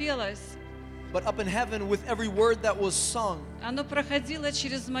 что пелось, But up in heaven, with every word that was sung, оно проходило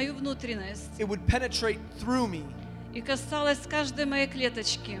через мою внутренность it would penetrate through me, и касалось каждой моей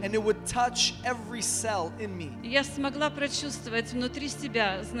клеточки. and it would touch every cell in me. И я смогла прочувствовать внутри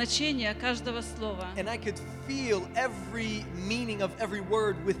себя значение каждого слова. And I could feel every meaning of every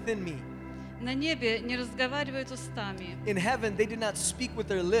word within me. На небе не разговаривают устами, In heaven, they did not speak with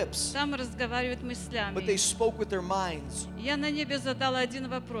their lips, там разговаривают but they мыслями. spoke with their minds. Я на небе задала один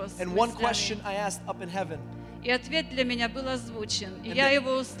вопрос And one мыслями, question I asked up in heaven, и ответ для меня был озвучен, и And я the-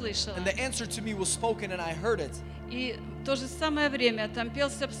 его услышала. and the answer to me was spoken, and I heard it. И в то же самое время там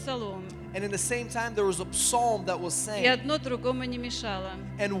пелся псалом, And in the same time, there was a psalm that was и sang, одно другому не мешало.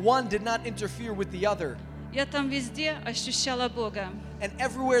 and one did not interfere with the other. Я там везде ощущала Бога. And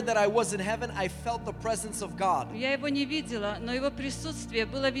everywhere that I was in heaven, I felt the presence of God. Я его не видела, но его присутствие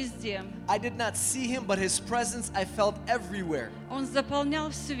было везде. I did not see him, but his presence I felt everywhere. Он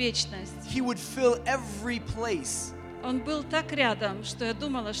заполнял всю вечность. He would fill every place. Он был так рядом, что я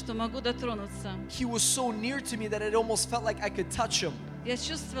думала, что могу дотронуться. He was so near to me that it almost felt like I could touch him. Я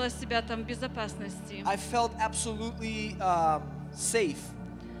чувствовала себя там в безопасности. I felt absolutely safe.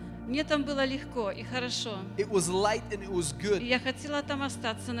 Мне там было легко и хорошо. It was light and it was И good. я хотела там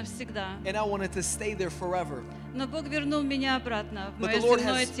остаться навсегда. And I wanted to stay there forever. Но Бог вернул меня обратно в But мое the Lord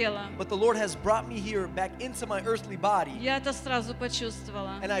земное has, тело. but the Lord has brought me here back into my earthly body. Я это сразу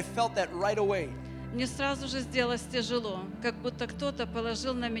почувствовала. And I felt that right away. Мне сразу же сделалось тяжело, как будто кто-то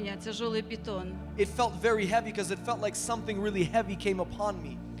положил на меня тяжелый бетон. It felt very heavy because it felt like something really heavy came upon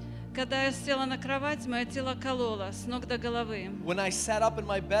me. Когда я села на кровать, мое тело кололо с ног до головы. When I sat up in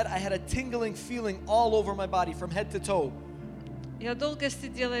my bed, I had a tingling feeling all over my body from head to toe. Я долго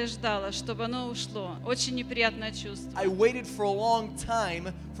сидела и ждала, чтобы оно ушло. Очень неприятное чувство. I waited for a long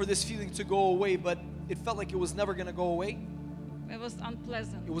time for this feeling to go away, but it felt like it was never going to go away. It was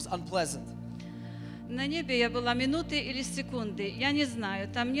unpleasant. It was unpleasant. На небе я была минуты или секунды. Я не знаю,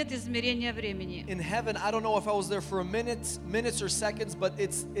 там нет измерения времени. In heaven, I don't know if I was there for a minutes or seconds, but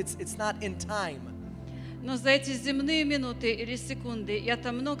it's not in time. Но за эти земные минуты или секунды я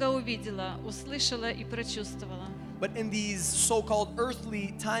там много увидела, услышала и прочувствовала. But in these so-called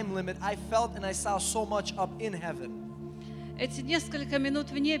earthly time limit, I felt and I saw so much up in heaven. Эти несколько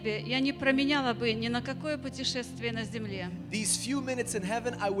минут в небе я не променяла бы ни на какое путешествие на земле. These few minutes in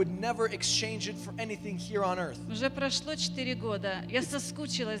heaven, I would never exchange it for anything here on earth. Уже прошло 4 года. Я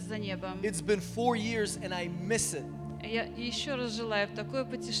соскучилась за небом. It's been 4 years and I miss it. Я еще раз желаю в такое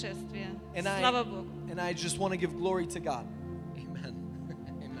путешествие. And Слава Богу. I just want to give glory to God. Amen.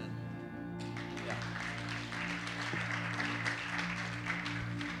 Amen. Yeah.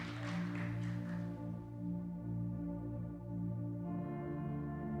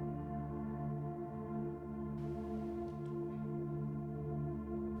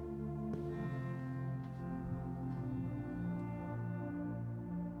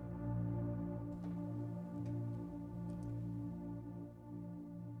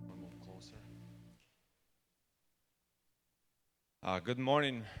 Good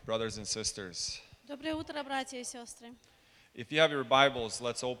morning, brothers and sisters. Доброе утро, братья и сестры. If you have your Bibles,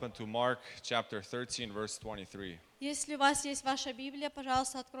 let's open to Mark chapter 13, verse 23. Если у вас есть ваша Библия,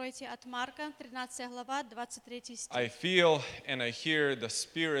 пожалуйста, откройте от Марка, 13 глава, 23 стих. I feel and I hear the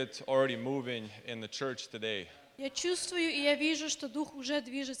Spirit already moving in the church today. Я чувствую и я вижу, что Дух уже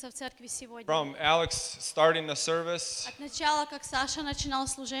движется в церкви сегодня. From Alex starting the service От начала, как Саша начинал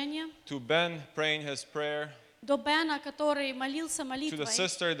служение, to Ben praying his prayer до Бена, который молился to the молитвой,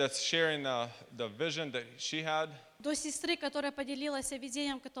 sister that's sharing the vision that she had до сестры, которая поделилась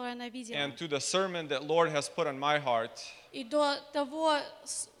видением, которое она видела, and to the sermon that Lord has put on my heart. и до того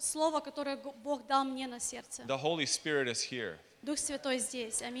слова, которое Бог дал мне на сердце. The Holy Spirit is here. Дух Святой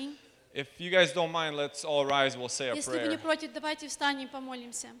здесь. Аминь. If you guys don't mind, let's all rise. We'll say a Если вы не prayer. против, давайте встанем и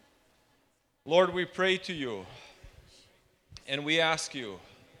помолимся. Lord, we pray to you and we ask you,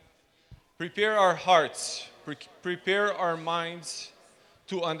 prepare our hearts, prepare our minds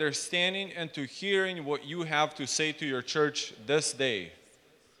to understanding and to hearing what you have to say to your church this day.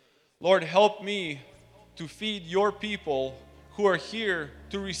 Lord, help me to feed your people who are here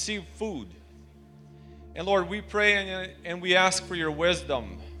to receive food. And Lord, we pray and we ask for your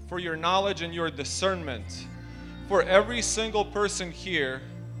wisdom, for your knowledge and your discernment for every single person here.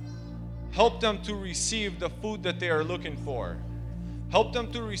 Help them to receive the food that they are looking for. Help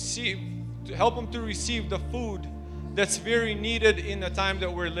them to receive the food that's very needed in the time that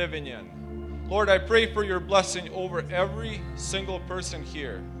we're living in. Lord, I pray for your blessing over every single person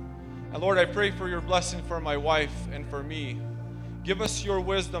here. And Lord, I pray for your blessing for my wife and for me. Give us your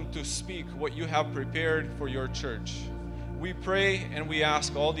wisdom to speak what you have prepared for your church. We pray and we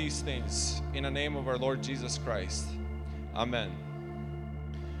ask all these things in the name of our Lord Jesus Christ. Amen.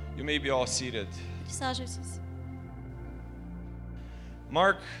 You may be all seated. Присаживайтесь.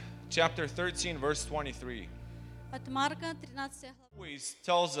 Mark chapter 13, verse 23 От Марка, 13 глава. always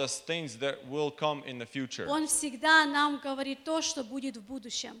tells us things that will come in the future. Он всегда нам говорит то, что будет в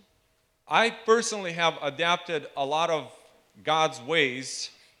будущем. I personally have adapted a lot of God's ways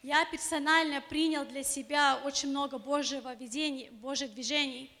Я персонально принял для себя очень много Божьего видения, Божьих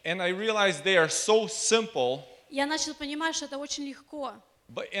движений. and I realized they are so simple Я начал понимать, что это очень легко.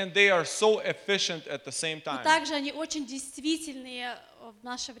 and they are so efficient at the same Но time. также они очень действительные в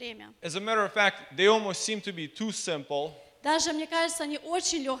наше время. As a matter of fact, they almost seem to be too simple Даже, мне кажется, они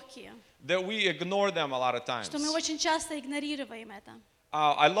очень легкие, that we ignore them a lot of times. что мы очень часто игнорируем это.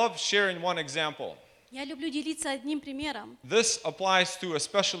 I love sharing one example. Я люблю делиться одним примером. This applies to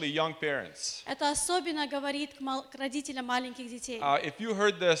especially young parents. Это особенно говорит к родителям маленьких детей. If you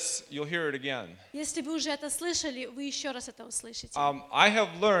heard this, you'll hear it again. Если вы уже это слышали, вы еще раз это услышите. I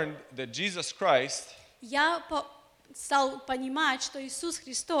have learned that Jesus Christ, Я стал понимать, что Иисус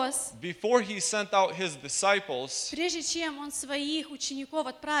Христос, before he sent out his disciples, прежде чем Он своих учеников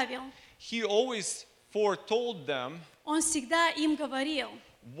отправил, he always foretold them Он всегда им говорил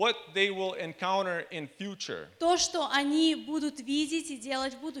what they will encounter in future. то, что они будут видеть и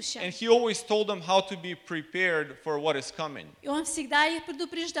делать в будущем. And he always told them how to be prepared for what is coming. И Он всегда их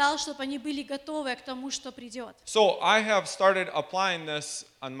предупреждал, чтобы они были готовы к тому, что придет. So I have started applying this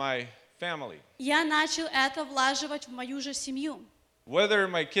on my family. Я начал это влаживать в мою же семью. Whether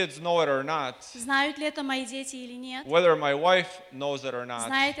my kids know it or not, Знают ли это мои дети или нет? whether my wife knows it or not,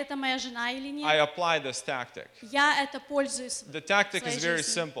 Знает это моя жена или I нет? apply this tactic. Я это пользуюсь. The tactic в is своей very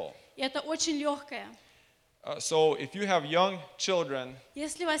жизни. simple. И это очень легкое. So if you have young children,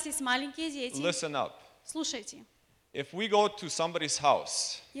 Если у вас есть маленькие дети, listen up. слушайте. If we go to somebody's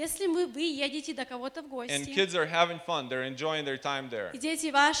house Если вы едете до кого-то в and гости, kids are having fun, they're enjoying their time there, и дети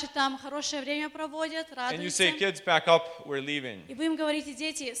ваши там хорошее время проводят, and you say, радуются, kids, pack up, we're leaving. и вы им говорите,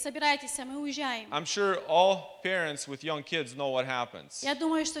 дети, собирайтесь, а мы уезжаем. I'm sure all parents with young kids know what happens. Я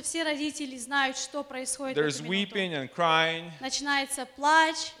думаю, что все родители знают, что происходит в There's эту минуту. weeping and crying, Начинается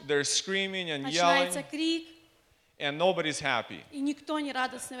плач, there's screaming and начинается yelling, крик, and nobody's happy, и никто не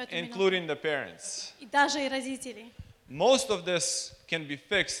радостный в эту минуту. including the parents. И даже и родители. Most of this can be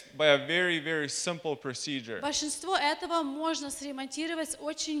fixed by a very, very simple procedure. Большинство этого можно сремонтировать с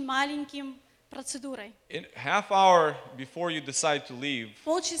очень маленьким процедурой. In half hour before you decide to leave,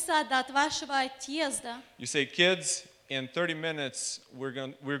 Полчаса до вашего отъезда you say, kids, in 30 minutes, we're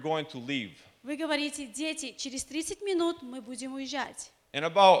going to leave. вы говорите, дети, через 30 минут мы будем уезжать. And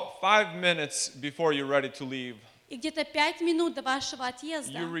about 5 minutes before you're ready to leave, И где-то 5 минут до вашего you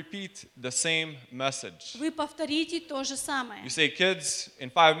отъезда repeat the same message. вы повторите то же самое. You say, kids, in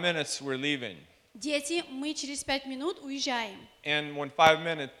 5 minutes, we're leaving. Дети, мы через 5 минут уезжаем. And when 5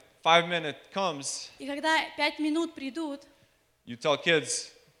 minute comes, И когда 5 минут придут, you tell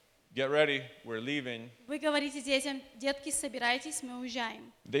kids, get ready, we're leaving. вы говорите детям, детки, собирайтесь, мы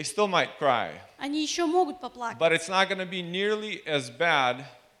уезжаем. They still might cry, Они еще могут поплакать, but it's not going to be nearly as bad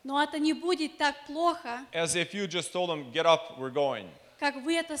но это не будет так плохо, as if you just told them, get up, we're going. как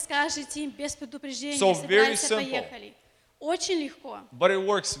вы это скажете им без предупреждения, So very собирайся, simple. поехали. Очень легко, But it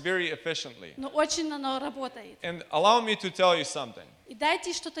works very efficiently. но очень оно работает. And allow me to tell you something. И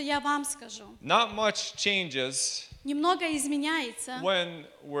дайте что-то я вам скажу. Not much changes Немного изменяется, when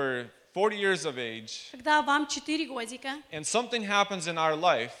we're 40 years of age когда вам 4 годика, and something happens in our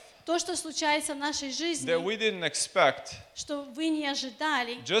life то, что случается в нашей that жизни, we didn't expect. что вы не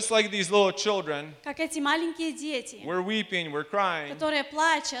ожидали, Just like these little children, как эти маленькие дети, we're weeping, we're crying, которые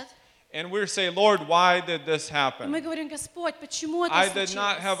плачут, and we say, Lord, why did this и мы happen? говорим, Господь, почему это I did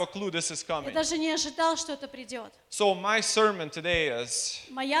not have a случилось? clue this is Я coming. даже не ожидал, что это придет. So my sermon today is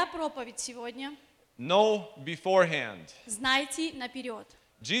Моя проповедь сегодня know beforehand. знайте наперед.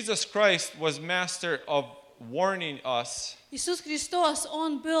 Jesus Christ was master of warning us Иисус Христос,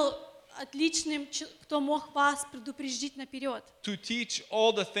 Он был отличным, кто мог вас предупреждать наперед, to teach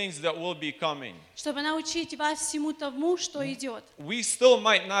all the things that will be coming. чтобы научить вас всему тому, что идет. We still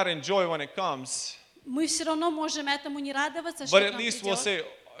might not enjoy when it comes, Мы все равно можем этому не радоваться, что but к at нам least we'll придет. say,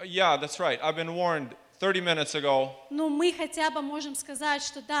 yeah, that's right. I've been warned 30 minutes ago. Но мы хотя бы можем сказать,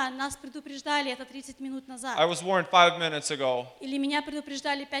 что да, нас предупреждали это 30 минут I назад. was warned 5 minutes ago, Или меня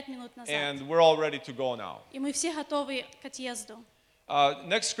предупреждали 5 минут назад. and we're all ready to go now. И мы все готовы к отъезду.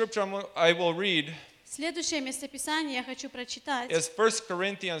 Next scripture I will read Следующее местописание я хочу прочитать. is 1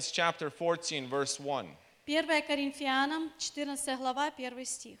 Corinthians chapter 14, verse 1. 1 Коринфянам, 14 глава, 1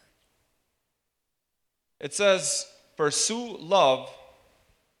 стих. It says, pursue love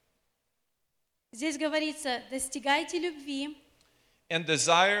Здесь говорится, достигайте любви and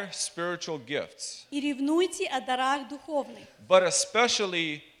desire spiritual gifts, и ревнуйте о дарах духовных. but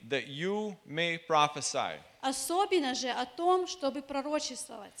especially that you may prophesy. Особенно же о том, чтобы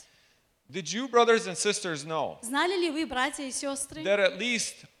пророчествовать. Did you, brothers and sisters, know Знали ли вы, братья и сестры, that at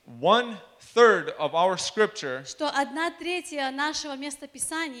least 1/3 of our scripture что 1/3 нашего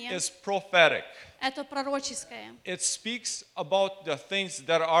местописания is prophetic. это пророческое. It speaks about the things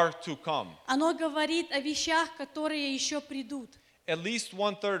that are to come. Оно говорит о вещах, которые еще придут. At least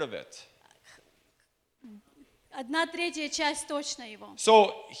 1/3 of it. 1/3 часть точно его.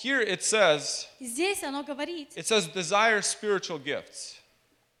 So here it says, Здесь оно говорит: desire spiritual gifts,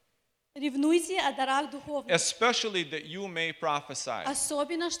 ревнуйте о дарах духовных, especially that you may prophesy.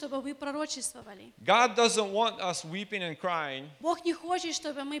 особенно, чтобы вы пророчествовали. God doesn't want us weeping and crying Бог не хочет,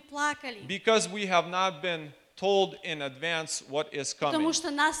 чтобы мы плакали, because we have not been told in advance what is coming. потому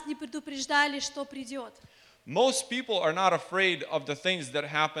что нас не предупреждали, что придет. Most people are not afraid of the things that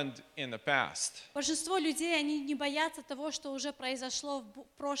happened in the past. Большинство людей, они не боятся того, что уже произошло в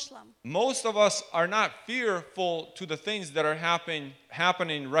прошлом. Most of us are not fearful to the things that are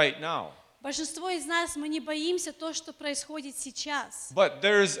happening right now. Большинство из нас, мы не боимся то, что происходит сейчас. But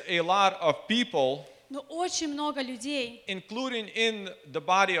there's a lot of people, Но очень много людей, including in the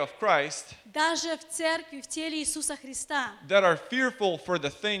body of Christ, даже в церкви, в теле Иисуса Христа, that are fearful for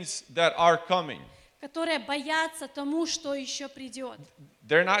the things that are coming. которые боятся тому, что еще придет.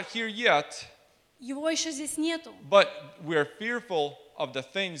 They're not here yet, Его еще здесь нету. but we're fearful of the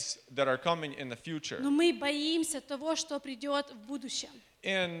things that are coming in the future. Но мы боимся того, что придет в будущем.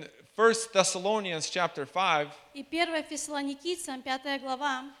 In 1 Thessalonians chapter 5, И 1 Фессалоникийцам, 5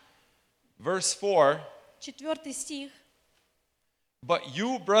 глава, verse 4, 4 стих. but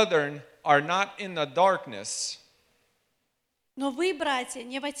you, brethren, are not in the darkness, «Но вы, братья,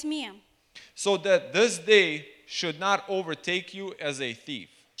 не во тьме, so that this day should not overtake you as a thief.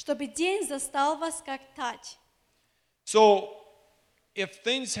 чтобы день застал вас, как тать». So, if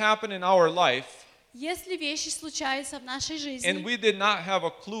things happen in our life, Если вещи случаются в нашей and жизни, we did not have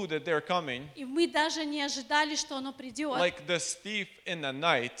a clue that they're coming, и мы даже не ожидали, что оно придет, like this thief in the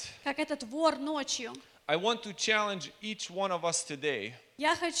night, как этот вор ночью, I want to challenge each one of us today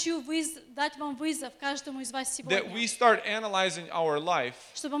я хочу дать вам вызов, каждому из вас that we сегодня, start analyzing our life,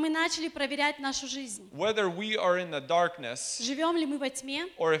 чтобы мы начали проверять нашу жизнь. whether we are in the darkness Живем ли мы во тьме,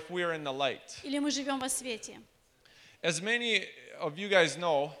 or if we are in the light. или мы живем во свете? As many of you guys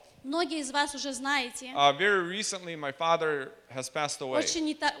know, Многие из вас уже знаете, very recently my father has passed away.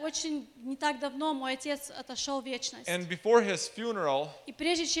 очень не так давно мой отец отошел в вечность. And before his funeral, И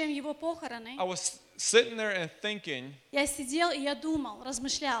прежде чем его похороны, I was sitting there and thinking, я сидел и я думал,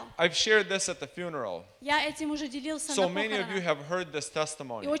 размышлял. I've shared this at the funeral. Я этим уже делился So на many of you похоронах. have heard this И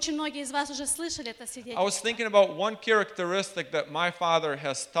testimony. очень многие из вас уже слышали это I was свидетельство. thinking about one characteristic that my father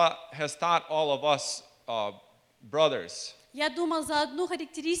has taught all of us brothers. Я думал за одну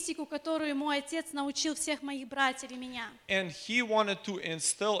характеристику, которую мой отец научил всех моих братьев и меня. And he wanted to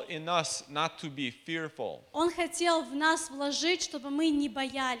instill in us not to be fearful. Он хотел в нас вложить, чтобы мы не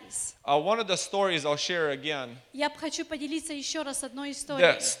боялись. One of the stories I'll share again Я хочу поделиться еще раз одной that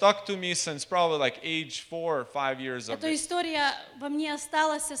историей. stuck to me since probably like age 4 or 5 years of Эта it. история во мне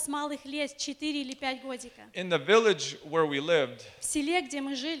осталась с малых лет, 4 или 5 годика. In the village where we lived, В селе, где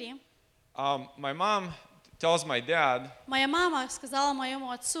мы жили, my mom tells my dad, моя мама сказала моему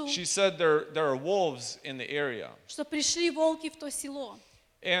отцу, she said there are wolves in the area. что пришли волки в то село.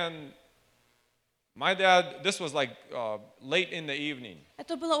 And my dad, this was like late in the evening.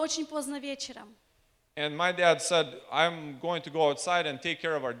 Это было очень поздно вечером. And my dad said, I'm going to go outside and take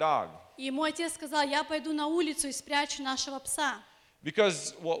care of our dog. И мой отец сказал, я пойду на улицу и спрячу нашего пса.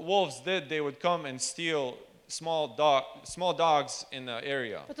 Because what wolves did, they would come and steal small dogs in the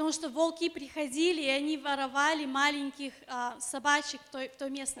area. Потому что волки приходили, и они воровали маленьких собачек в той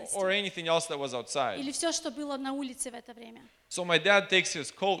местности. Or anything else that was outside. Или все, что было на улице в это время. So my dad takes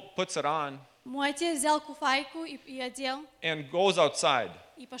his coat, puts it on, Мой отец взял куфайку и одел, and goes outside.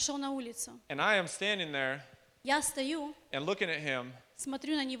 и пошел на улицу. And I am standing there Я стою, and looking at him.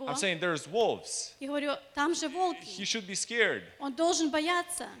 смотрю на него I'm saying, there's wolves. и говорю, там же He волки, should be scared. он должен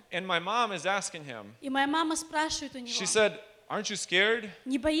бояться. And my mom is asking him, И моя мама спрашивает у she него, said, aren't you scared?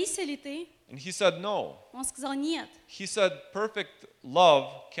 не боишься ли ты? And he said, no. Он сказал, нет. He said, perfect love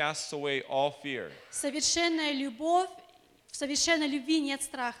casts away all fear. Совершенная любовь, в совершенной любви нет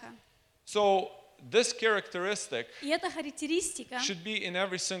страха. So this characteristic И эта характеристика should be in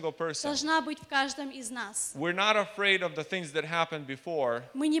every single person. должна быть в каждом из нас. We're not afraid of the things that happened before.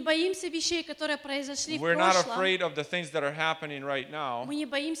 Мы не боимся вещей, которые произошли в We're not прошлом. afraid of the things that are happening right now. Мы не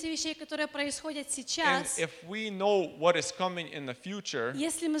боимся вещей, которые происходят And сейчас. if we know what is coming in the future,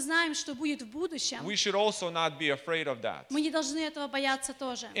 Если мы знаем, что будет в будущем, we should also not be afraid of that. мы не должны этого бояться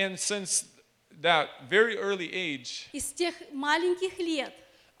тоже. And since that very early age, И с тех маленьких лет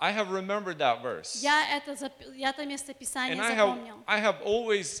I have remembered that verse. Я это место Писания And запомнил. I have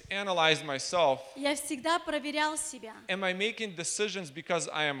always analyzed myself. Я всегда проверял себя. Am I making decisions because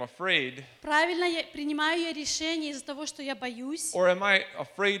I am afraid? Правильно принимаю я решение из-за того, что я боюсь? Or am I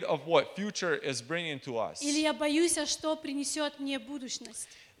afraid of what future is bringing to us? Или я боюсь, что принесет мне будущность?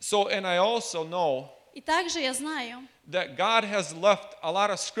 So, and I also know И также я знаю, that God has left a lot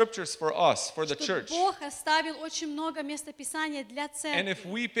of scriptures for us, for the что church. Бог оставил очень много местописания для And if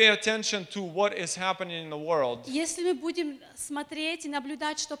церкви. we pay attention to what is happening in the world, Если мы будем смотреть и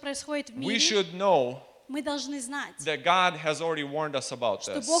наблюдать, что происходит в we мире, should know мы должны знать, that God has already warned us about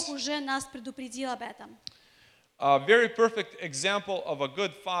что Бог this. уже нас предупредил об этом. A very perfect example of a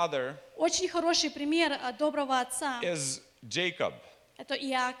good father Очень хороший пример доброго отца is Jacob, – это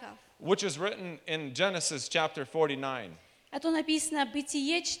Иаков. which is written in Genesis chapter 49. Это написано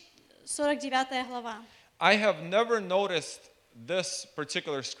Бытие, 49 глава. I have never noticed this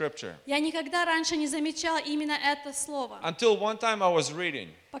particular scripture Я никогда раньше не замечал именно это слово, until one time I was reading.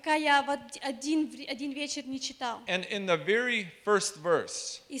 пока я один вечер не читал. And in the very first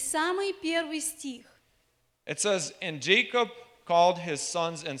verse, И самый первый стих. it says, And Jacob called his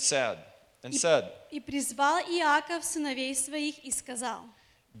sons and said, И призвал Иаков сыновей своих и сказал: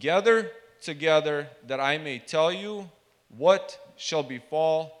 Gather together that I may tell you what shall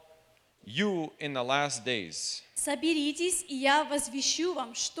befall you in the last days. Соберитесь, и я возвещу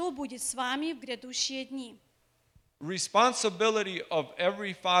вам, что будет с вами в грядущие дни. Responsibility of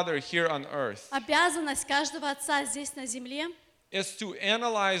every father here on earth Обязанность каждого отца здесь на земле is to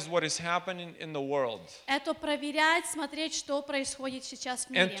analyze what is happening in the world – это проверять, смотреть, что происходит сейчас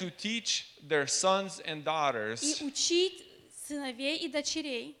в and to мире. teach their sons and daughters И учить сыновей и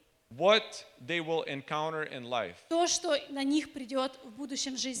дочерей what they will encounter in life. то, что на них придет в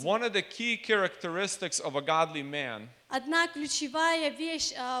будущем жизни. One of the key characteristics of a godly man Одна ключевая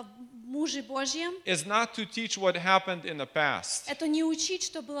вещь в муже Божьем is not to teach what happened in the past, – это не учить,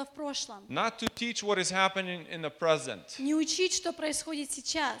 что было в прошлом, not to teach what is happening in the present, не учить, что происходит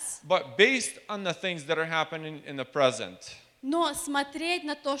сейчас, but based on the things that are happening in the present, но смотреть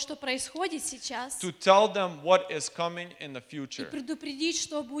на то, что происходит сейчас, to tell them what is coming in the и future. предупредить,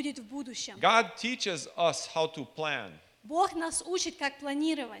 что будет в будущем. God teaches us how to plan. Бог нас учит, как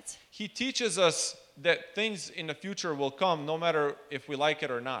планировать. He teaches us that things in the future will come no matter if we like it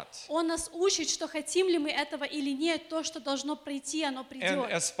or not. Он нас учит, что хотим ли мы этого или нет, то, что должно прийти, оно And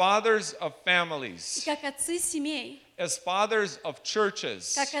придет. as fathers of И families, как отцы семей, as fathers of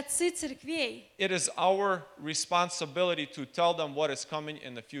churches, как отцы церквей, it is our responsibility to tell them what is coming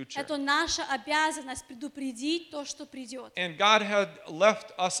in the future. это наша обязанность предупредить то, что придет. And God had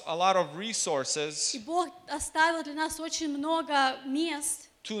left us a lot of И resources Бог оставил для нас очень много мест,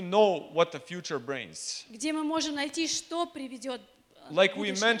 to know what the future brings. где мы можем найти, что приведет Like we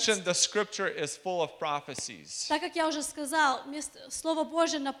будущность. mentioned, the scripture is full of prophecies. Так как я уже сказал, Слово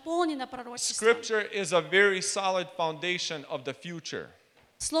Божье наполнено пророчеством. Scripture is a very solid foundation of the future.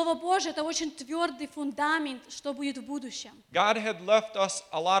 Слово Божье – это очень твердый фундамент, что будет в будущем. God had left us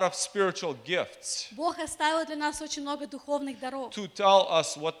a lot of spiritual gifts Бог оставил для нас очень много духовных даров, to tell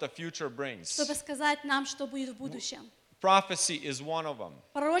us what the future brings. чтобы сказать нам, что будет в будущем. Prophecy is one of them.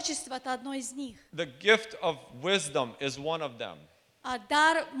 Пророчество – это одно из них. The gift of wisdom is one of them. А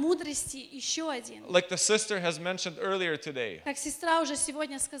дар мудрости – еще один. Like the sister has mentioned earlier today, Как сестра уже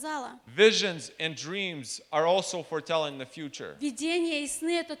сегодня сказала, visions and dreams are also foretelling the future. видение и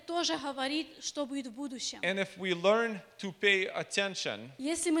сны – это тоже говорит, что будет в будущем. And if we learn to pay attention,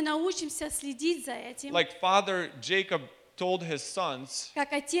 Если мы научимся следить за этим, like Father Jacob told his sons,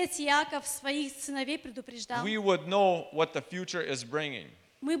 как отец Иаков своих сыновей предупреждал, we would know what the future is bringing.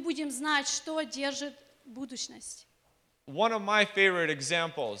 мы будем знать, что держит будущность. One of my favorite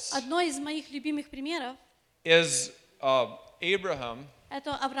examples Одно из моих любимых примеров is Abraham. –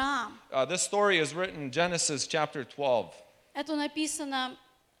 это Авраам. This story is written in Genesis chapter 12. Это написано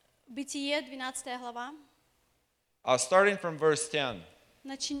Бытие, 12 глава. Starting from verse 10.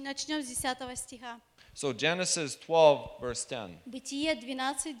 Начнем с 10 стиха. So Genesis 12, verse 10. Бытие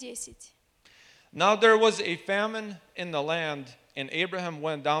 12:10. Now there was a famine in the land, and Abraham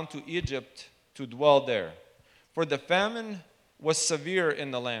went down to Egypt to dwell there. For the famine was severe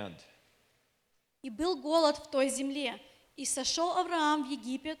in the land. И был голод в той земле, и сошел Авраам в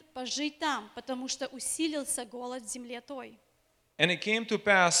Египет пожить там, потому что усилился голод в земле той. And it came to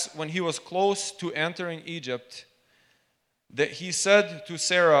pass, when he was close to entering Egypt, that he said to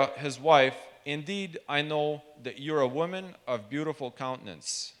Sarah, his wife, Indeed, I know that you're a woman of beautiful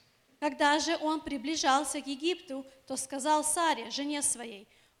countenance. Когда же он приближался к Египту, то сказал Саре, жене своей: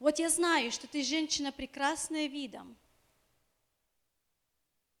 «Вот я знаю, что ты женщина прекрасная видом».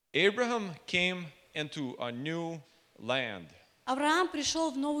 Abraham came into a new land. Авраам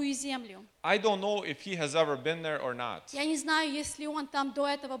пришел в новую землю. I don't know if he has ever been there or not. Я не знаю, если он там до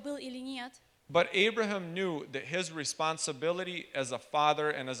этого был или нет. But Abraham knew that his responsibility as a father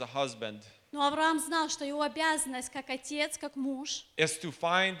and as a husband Но Авраам знал, что его обязанность как отец, как муж, is to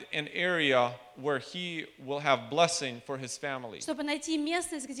find an area where he will have blessing for his family. чтобы найти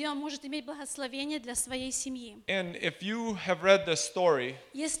местность, где он может иметь благословение для своей семьи. And if you have read this story,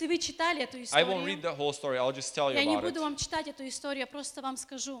 Если вы читали эту I won't read историю, the whole story, I'll just tell you я не about буду it. вам читать эту историю, я просто вам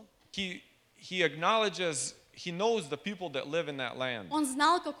скажу. He acknowledges, he knows the people that live in that land. Он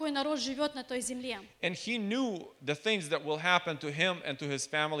знал, какой народ живет на той земле. And he knew the things that will happen to him and to his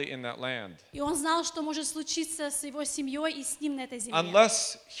family in that land. И он знал, что может случиться с его семьей и с ним на этой земле.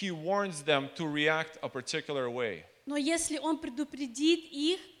 Unless he warns them to react a particular way. Но если он предупредит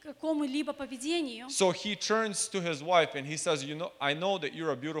их к какому-либо поведению, So he turns to his wife and he says, "You know, I know that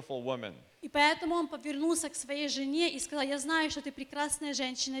you're a beautiful woman. и поэтому он повернулся к своей жене и сказал: я знаю, что ты прекрасная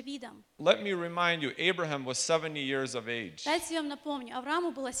женщина видом. Let me remind you, Abraham was 70 years of age. Дайте я вам напомню,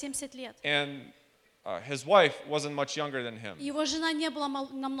 Аврааму было 70 лет. And his wife wasn't much younger than him. Его жена не была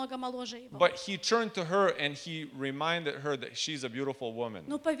намного моложе его. But he turned to her and he reminded her that she's a beautiful woman.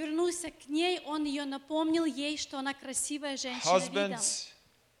 Но повернулся к ней, он ее напомнил ей, что она красивая женщина видом. Husbands,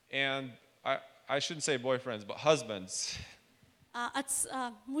 and I shouldn't say boyfriends, but husbands,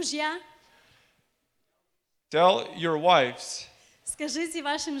 Мужья, tell your wives, скажите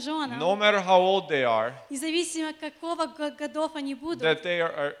вашим no женам, matter how old they are, независимо какого годов они будут, that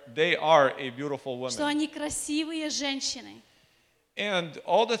they are a beautiful что woman. они красивые женщины. And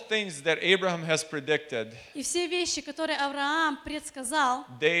all the things that Abraham has predicted, И все вещи, которые Авраам предсказал,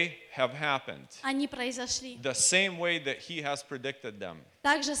 they have happened. они произошли. The same way that he has predicted them.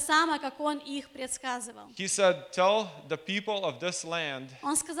 Так же само, как он их предсказывал. He said, tell the people of this land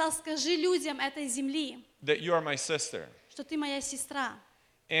Он сказал: скажи людям этой земли, that you are my sister, что ты моя сестра.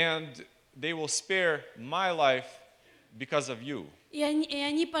 and they will spare my life because of you. И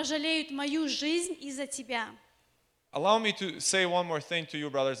они пожалеют мою жизнь из-за тебя. Allow me to say one more thing to you,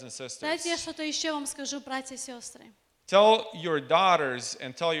 brothers and Дайте я sisters. что-то еще вам скажу, братья и сестры. Tell your daughters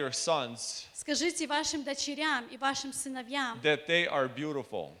and tell your sons Скажите вашим дочерям и вашим сыновьям, that they are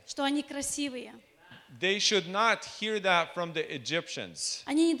beautiful. что они красивые. They should not hear that from the Egyptians.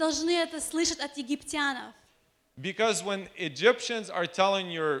 Они не должны это слышать от египтянов. Because when Egyptians are telling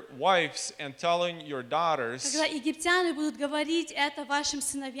your wives and telling your daughters, Когда египтяне будут говорить это вашим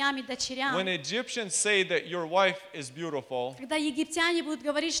сыновьям и дочерям, when Egyptians say that your wife is beautiful, когда египтяне будут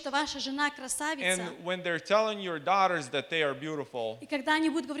говорить, что ваша жена красавица, and when they're telling your daughters that they are beautiful, и когда они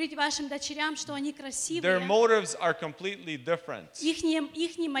будут говорить вашим дочерям, что они their красивые, motives are completely different.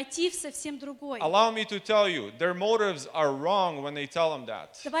 ихний мотив совсем другой. Allow me to tell you, their motives are wrong when they tell them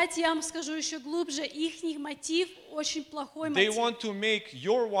that. Давайте я вам скажу еще глубже, ихний мотив очень плохой They мотив. want to make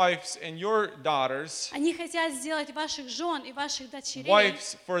your wives and your daughters Они хотят сделать ваших жен и ваших дочерей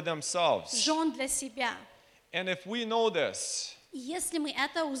wives for themselves. жен для себя. And if we know this, И если мы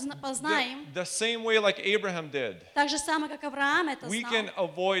это познаем, the same way like Abraham did, так же самое, как Авраам это we знал, can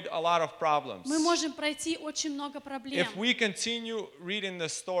avoid a lot of problems. мы можем пройти очень много проблем. If we continue reading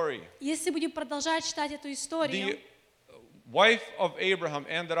this story, Если будем продолжать читать эту историю, the wife of Abraham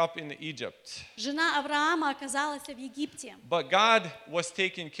ended up in Egypt. жена Авраама оказалась в Египте. But God was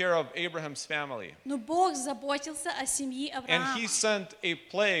taking care of Abraham's family. Но Бог заботился о семье And Авраама. he sent a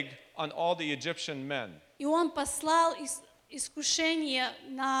plague on all the Egyptian men. И он послал искушение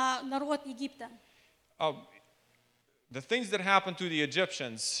на народ Египта. The things that happened to the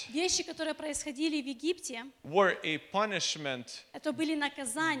Egyptians Вещи, которые происходили в Египте, were a punishment это были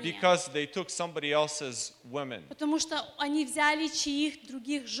наказания, because they took somebody else's women. потому что они взяли чьих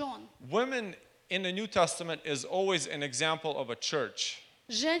других жен. Women in the New Testament is always an example of a church.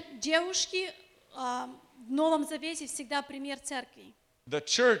 Девушки в Новом Завете всегда пример церкви. The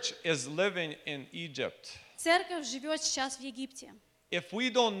church is living in Egypt. Церковь живет сейчас в Египте. If we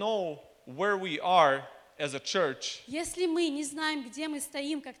don't know where we are as a church, Если мы не знаем, где мы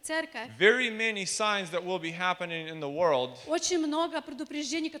стоим как церковь, very many signs that will be happening in the world, очень много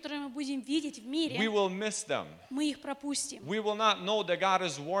предупреждений, которые мы будем видеть в we мире, will miss them. мы их пропустим. We will not know that God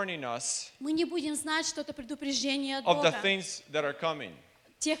is warning us Мы не будем знать, что это предупреждение от of the Бога, things that are coming.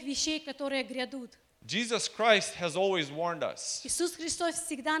 тех вещей, которые грядут. Jesus Christ has always warned us. Иисус Христос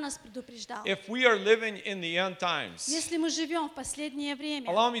всегда нас предупреждал. If we are living in the end times, Если мы живем в последнее время,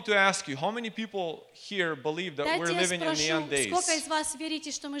 allow me to ask you, how many people here believe that we're дайте я living in the спрошу, end days? сколько из вас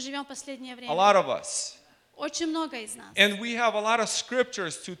верите, что мы живем в последнее A время? lot of us. Очень много из нас. And we have a lot of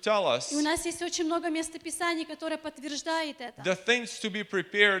scriptures to tell us И у нас есть очень много местописаний, которые подтверждают это. the things to be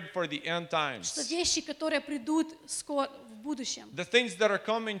prepared for the end Что times, вещи, которые придут скоро в будущем. the things that are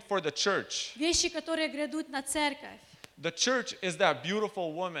coming for the church. Вещи, которые грядут на церковь. The church is that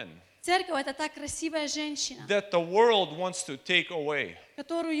beautiful woman Церковь — это та красивая женщина, that the world wants to take away.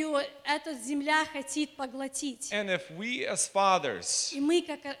 которую эта земля хочет поглотить. And if we as fathers И мы,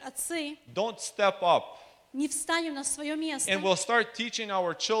 как отцы, don't step up не встанем на свое место and will start teaching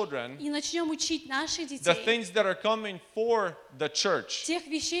our children и начнем учить наших the детей things that are coming for the church, тех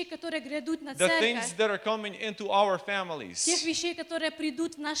вещей, которые грядут на the things церковь, that are coming into our тех families, вещей, которые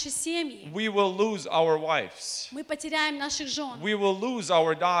придут в наши семьи, we will lose our wives. мы потеряем наших жен, We will lose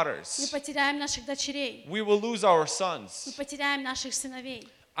our мы daughters. потеряем наших дочерей, We will lose our мы sons. потеряем наших сыновей.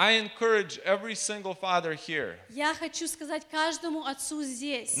 I encourage every single father here Я хочу сказать каждому отцу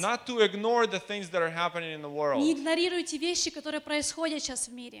здесь: not to ignore the things that are happening in the не world, игнорируйте вещи, которые происходят сейчас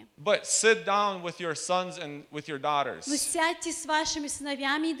в мире, but sit down with your sons and with your но daughters. сядьте с вашими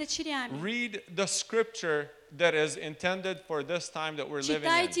сыновьями и дочерями. Read the scripture that is intended for this time that we're living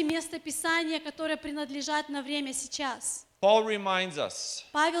Читайте in. место Писания, которое принадлежат на время сейчас. Paul reminds us,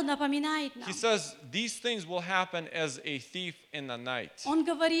 Павел напоминает he нам. says, these things will happen as a thief in the night. Он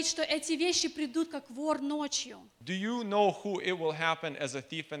говорит, что эти вещи придут как вор ночью. Do you know who it will happen as a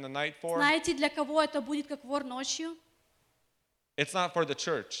thief in the night for? Знаете, для кого это будет как вор ночью? It's not for the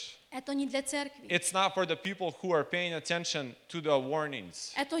church. Это не для церкви. It's not for the people who are paying attention to the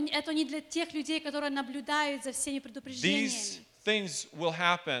warnings. Это не для тех людей, которые наблюдают за всеми These предупреждениями. things will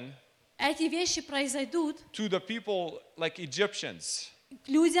happen Эти вещи произойдут to the people like Egyptians, к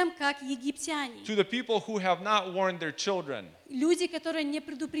людям, как египтяне. to the people who have not warned their children. Люди, которые не It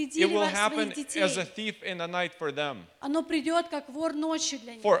предупредили will своих happen детей. as a thief in the night for them. Оно придет как вор ночью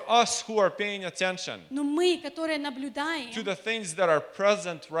для них. For us who are paying attention Но мы, которые наблюдаем to the things that are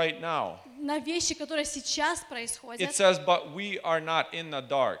present right now, на вещи, которые сейчас it происходят, says, but we are not in the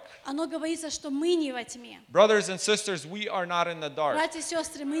dark. оно говорится, что мы не во тьме. Brothers and sisters, we are not in the dark. Братья и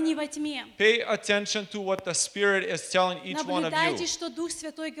сестры, мы не во тьме. Pay attention to what the Spirit is telling each one of Наблюдайте, you. что Дух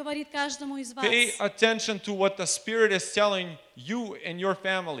Святой говорит каждому из вас. Pay attention to what the Spirit is telling you and your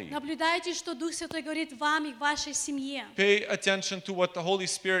family. Наблюдайте, что Дух Святой говорит вам и вашей семье. Pay attention to what the Holy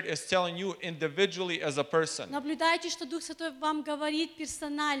Spirit is telling you individually as a person. Наблюдайте, что Дух Святой вам говорит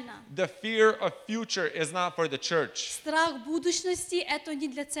персонально. The fear of future is not for the church. Страх будущности — это не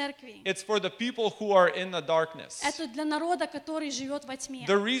для церкви. It's for the people who are in the darkness. Это для народа, который живет во тьме.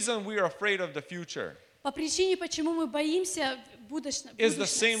 The reason we are afraid of the future По причине, почему мы боимся is the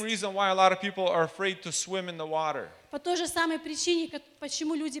same будущности. reason why a lot of people are afraid to swim in the water. По той же самой причине,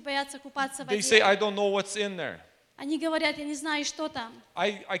 почему люди боятся купаться в They say, воде. I don't know what's in there. Они говорят: я не знаю, что там.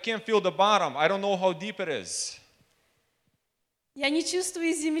 I can't feel the bottom. I don't know how deep it is. Я не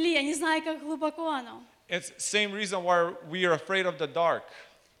чувствую земли, я не знаю, как глубоко оно. It's the same reason why we are afraid of the dark.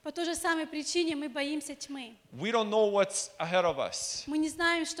 По той же самой причине мы боимся тьмы. We don't know what's ahead of us. Мы не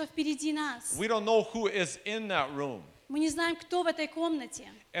знаем, что впереди нас. We don't know who is in that room. Мы не знаем, кто в этой комнате.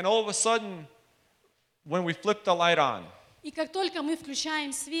 And all of a sudden, when we flip the light on, И как только мы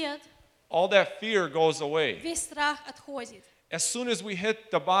включаем свет, all that fear goes away. весь страх отходит. As soon as we hit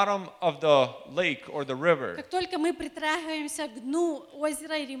the bottom of the lake or the river, Как только мы притрагиваемся к дну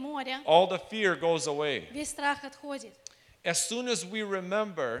озера или моря, all the fear goes away. весь страх отходит. As soon as we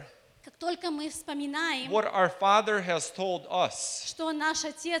remember Как только мы вспоминаем, what our Father has told us, что наш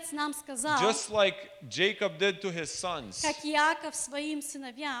Отец нам сказал, just like Jacob did to his sons, как Иаков своим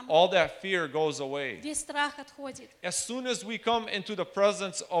сыновьям, all that fear goes away. весь страх отходит. As soon as we come into the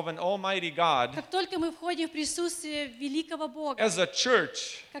presence of an Almighty God, Как только мы входим в присутствие великого Бога, as a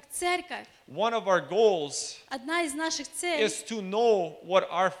church, как церковь, one of our goals одна из наших целей is to know what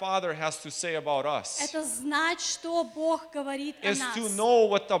our Father has to say about us, — это знать, что Бог говорит о is нас. to know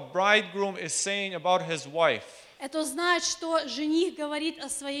what the bridegroom is saying about his wife. Это знать, что жених говорит о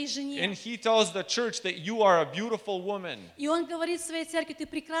своей жене. And he tells the church that you are a beautiful woman. И он говорит своей церкви: ты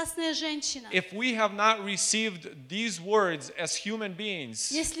прекрасная женщина. If we have not received these words as human beings,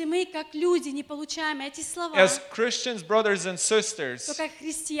 Если мы, как люди, не получаем эти слова, as Christians, brothers and то sisters, как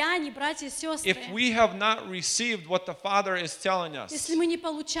христиане, братья и сестры, if we have not received what the Father is telling us, если мы не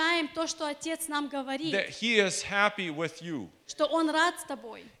получаем то, что Отец нам говорит, that He is happy with you, что Он рад с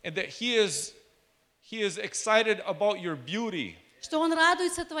тобой, and that He is excited about your beauty, что Он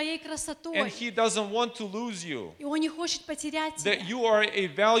радуется твоей красотой, and He doesn't want to lose you. и Он не хочет потерять тебя, That you are a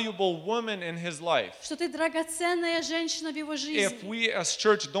valuable woman in His life. что ты драгоценная женщина в Его If жизни. we as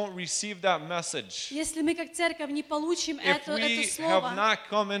church don't receive that message, Если мы как церковь не получим if это we have слово, not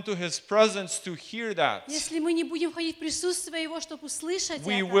come into His presence to hear that, если мы не будем входить в присутствие Его, чтобы услышать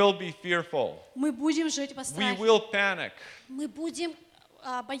we это, will be fearful. мы будем жить во We страхе. will panic. Мы будем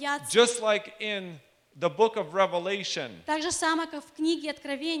бояться. Just like in the book of Revelation, Так же самое, как в книге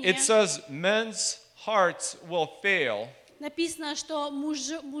Откровения, it says men's hearts will fail написано, что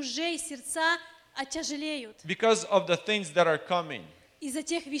мужей сердца отяжелеют because of the things that are coming. из-за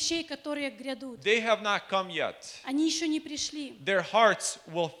тех вещей, которые грядут. They have not come yet. Они еще не пришли. Their hearts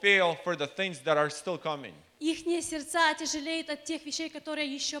will fail for the things that are still coming. Ихние сердца отяжелеют от тех вещей,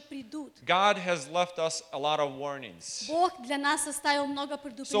 которые еще придут. God has left us a lot of warnings. Бог для нас оставил много So we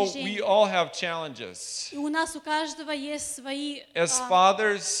предупреждений. all have challenges. И у нас у каждого есть свои As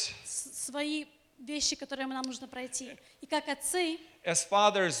fathers, свои вещи, которые нам нужно пройти. И как отцы,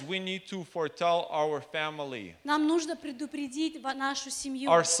 we need to foretell our family, нам нужно предупредить нашу семью,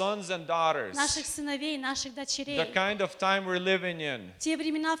 our sons and daughters, наших сыновей, наших дочерей, the kind of time we're living in. те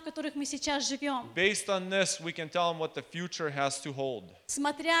времена, в которых мы сейчас живем. Based on this, we can tell them what the future has to hold.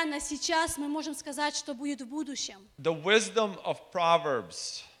 Смотря на сейчас, мы можем сказать, что будет в будущем. The wisdom of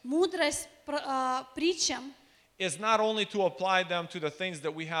Proverbs Мудрость притчам is not only to apply them to the things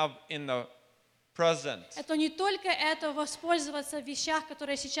that we have in the present, — это не только это воспользоваться в вещах,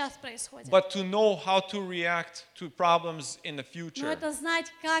 которые сейчас происходят, but to know how to react to problems in the но future. это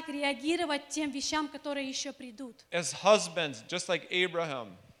знать, как реагировать тем вещам, которые еще придут. As husbands, just like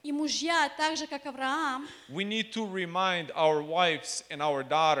Abraham, И мужья, так же, как Авраам, we need to remind our wives and our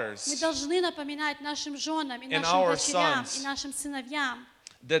daughters мы должны напоминать нашим женам и And нашим our дочерям sons и нашим сыновьям,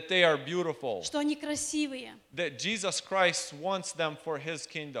 that they are beautiful, что они красивые, that Jesus Christ wants them for His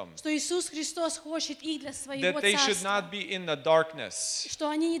kingdom, что Иисус Христос хочет их для своего that they should царства, not be in the darkness, что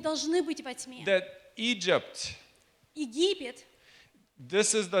они не должны быть во тьме. that Egypt, Египет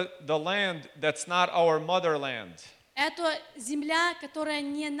this is the land that's not our motherland. — это земля, которая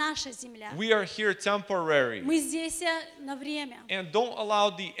не наша земля. We are here temporary. Мы здесь на время. And don't allow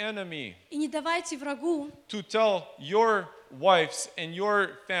the enemy И не давайте врагу to tell your wives and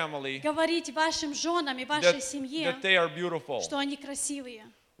your family говорить вашим женам и вашей that семье, they are beautiful. что они красивые.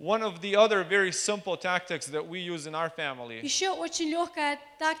 One of the other very simple tactics that we use in our family Еще очень легкая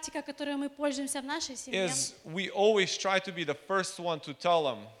тактика, которой мы пользуемся в нашей семье. is we always try to be the first one to tell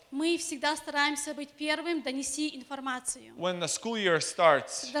them Мы всегда стараемся быть первым, донести информацию. when the school year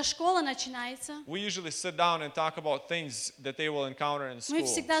starts. Когда школа начинается, We usually sit down and talk about things that they will encounter in мы school.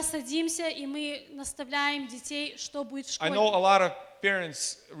 всегда садимся и мы наставляем детей, что будет в I know a школе. lot of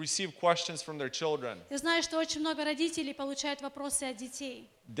parents receive questions from their children. Я знаю, что очень много родителей получают вопросы от детей.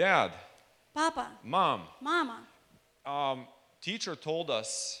 Dad, Папа, Mom, мама, teacher told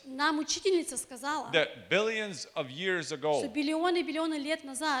us нам учительница сказала, that billions of years что ago, биллионы лет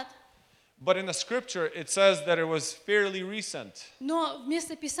назад, but in the scripture it says that it was fairly recent. но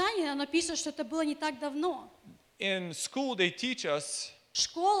вместо Писания оно пишет, что это было не так давно. In school they teach us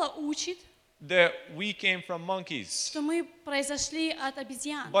Школа учит, that we came from monkeys. что мы произошли от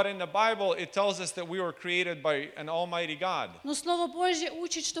обезьян. But in the Bible it tells us that we were created by an almighty God. Но Слово Божье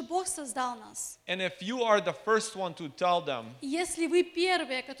учит, что Бог создал нас. And if you are the first one to tell them И если вы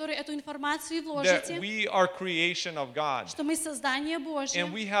первые, которые эту информацию that вложите, we are creation of God что мы создание Божье,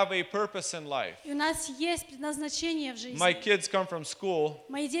 and we have a purpose in life. и у нас есть предназначение в жизни. My kids come from school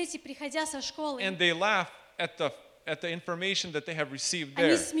Мои дети, приходя со школы, and they laugh at the information that they have received они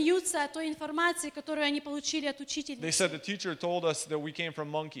there. смеются от той информации, которую они получили от They учительницы. said the teacher told us that we came from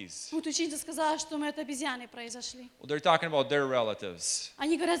monkeys. Вот учительница сказала, что мы от обезьяны произошли. Well, they're talking about their relatives.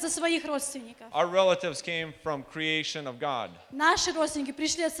 Они говорят за своих родственников. Our relatives came from creation of God. Наши родственники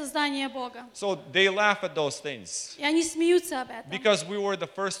пришли от создания Бога. So they laugh at those things И они смеются об этом. because we were the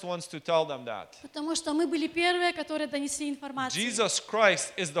first ones to tell them that. Потому что мы были первые, которые донесли информацию. Jesus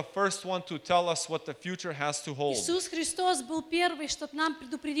Christ is the first one to tell us what the future has to hold. Иисус Христос был первый, чтобы нам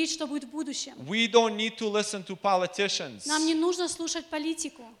предупредить, что будет в будущем. We don't need to listen to politicians. Нам не нужно слушать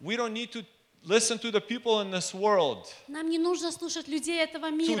политику. We don't need to listen to the people in this world Нам не нужно слушать людей этого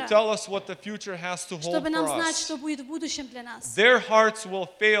to мира, tell us what the future has to hold чтобы нам for знать, us. что будет в будущем для нас. Their hearts will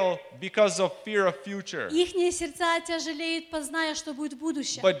fail because of fear of future. Ихние сердца тяжелеют, позная, что будет в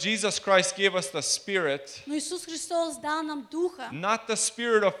будущем. But Jesus Christ gave us the spirit, Но Иисус Христос дал нам духа, not the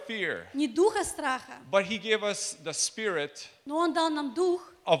spirit of fear, не духа страха, but He gave us the spirit но Он дал нам дух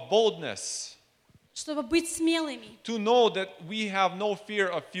of boldness. чтобы быть смелыми, to know that we have no fear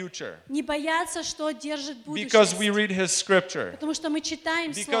of future не бояться, что держит because we будущее, read His Scripture, потому что мы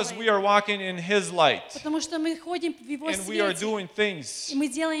читаем because Слово we Его, are walking in His light, потому что мы ходим в Его and we are свете, doing things и мы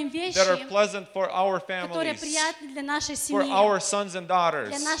делаем that are вещи, pleasant for our которые families, приятны для нашей for семьи, our sons and daughters,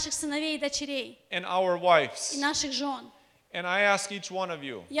 для наших сыновей и дочерей, and our и wives. наших жен. And I ask each one of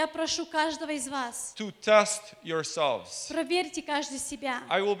you Я прошу каждого из вас, to test yourselves. проверьте каждый себя.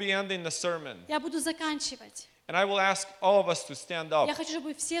 I will be ending the sermon, Я буду заканчивать. and I will ask all of us to stand up. Я хочу,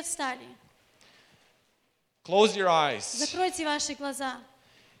 чтобы все встали. Close your eyes Закройте ваши глаза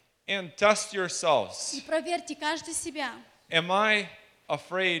and test yourselves. и проверьте каждый себя. Am I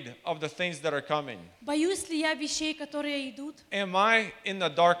afraid of the things that are coming? Боюсь ли я вещей, которые идут? Am I in the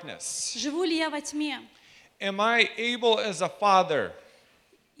darkness? Живу ли я во тьме? Am I able as a father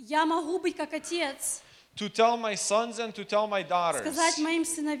Я могу быть как отец, to tell my sons and to tell my daughters сказать моим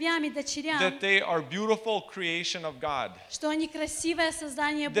сыновьям и дочерям, that they are beautiful creation of God, что они красивое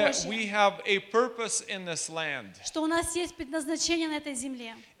создание that we Божье, have a purpose in this land, что у нас есть предназначение на этой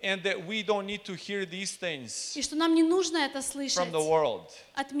земле, and that we don't need to hear these things и что нам не нужно это слышать from the world?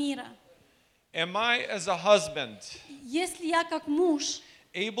 от мира. Am I as a husband Если я как муж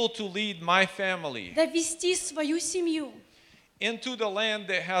able to lead my family довести свою семью into the land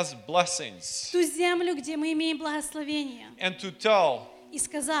that has blessings в ту землю, где мы имеем благословение, and to tell и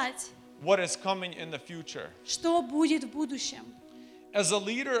сказать, what is coming in the future? что будет в будущем. As a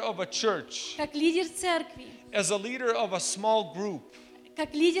leader of a church, Как лидер церкви, as a leader of a small group,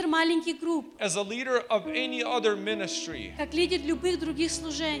 как лидер маленьких групп, as a leader of any other ministry, как лидер любых других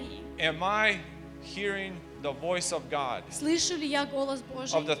служений, am I hearing the voice of God слышу ли я голос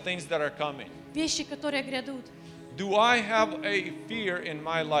Божий, of the things that are coming? вещи, которые грядут? Do I have a fear in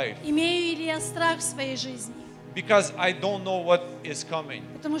my life Имею ли я страх в своей жизни? because I don't know what is coming?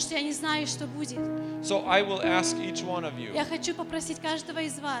 Потому что я не знаю, что будет. So I will ask each one of you, Я хочу попросить каждого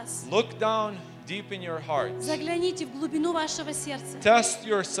из вас, look down deep in your heart, загляните в глубину вашего сердца, test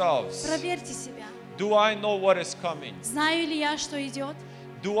yourselves. проверьте себя. Do I know what is coming? Знаю ли я, что идет?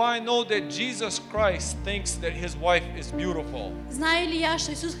 Do I know that Jesus Christ thinks that his wife is beautiful? Знаю ли я,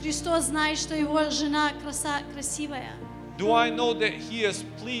 что Иисус Христос знает, что Его жена красивая? Do I know that he is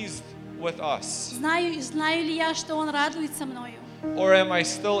pleased with us? Знаю ли я, что Он радуется мною? Or am I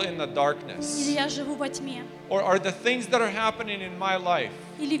still in the Или darkness? я живу во тьме? Or are the things that are happening in my life,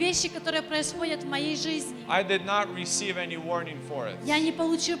 Или вещи, которые происходят в моей жизни, I did not receive any warning for it я не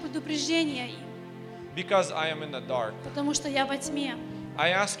получил предупреждения им, because I am in the dark? потому что я во тьме. I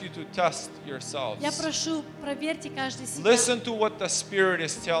ask you to test Я yourselves. прошу, проверьте каждый себя. Listen to what the Spirit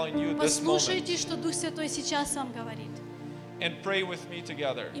is telling you this Послушайте, moment что Дух Святой сейчас вам говорит. and pray with me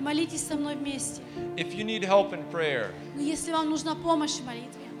together. И молитесь со мной вместе. If you need help in prayer, Но если вам нужна помощь в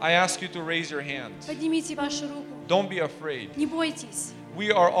молитве, I ask you to raise your hand. поднимите вашу руку. Don't be afraid. Не бойтесь. We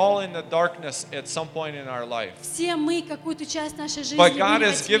are all in the darkness at some point in our life. Все мы какую-то часть нашей жизни But God были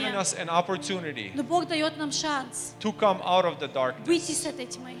во has given тьме. us an opportunity Но Бог дает нам шанс to come out of the выйти darkness, с этой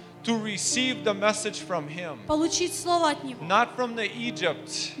тьмы, to receive the message from Him, получить слово от Него. not from the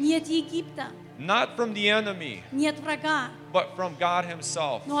Egypt, Не от Египта, not from the enemy, не от врага, but from God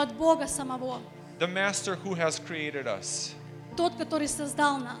Himself, но от Бога самого. the Master who has created us. Тот, который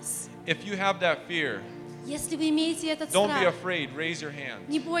создал нас. If you have that fear, Если вы имеете этот don't be страх, afraid. Raise your hand.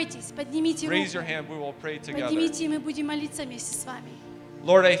 не бойтесь, поднимите Raise your руку. hand. We will pray together. Поднимите, и мы будем молиться вместе с вами.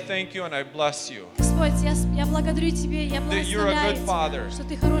 Lord, I thank you and I bless you Господь, я благодарю Тебя, я That you're a благословляю good father. Тебя, что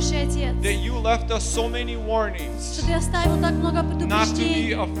Ты хороший Отец, that you left us so many warnings что Ты оставил так много not to be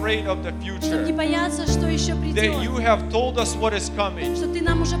предупреждений, afraid of the чтобы не future, бояться, что еще that you придет, have told us what is coming что Ты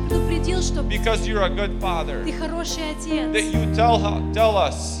нам уже предупредил, что because you're a good father, Ты хороший that Отец, you tell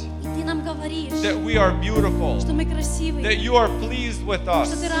us и Ты нам говоришь, that we are beautiful, что мы красивые, that you are pleased with что us,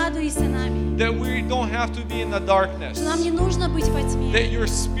 Ты радуешься нами, that we don't have to be in the darkness, что нам не нужно быть во тьме, that your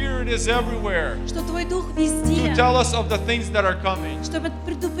spirit is everywhere что Твой Дух to везде, tell us of the things that are coming. чтобы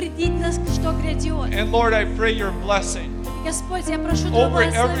предупредить нас, что грядет. And Lord, I pray your blessing И, Господь, я прошу Твое over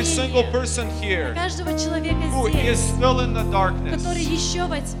every single благословение person here каждого человека who is здесь, still in the darkness. который еще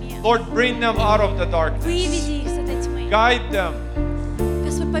во тьме. Lord, bring them out of the darkness. Выведи их с этой тьмы. Guide them.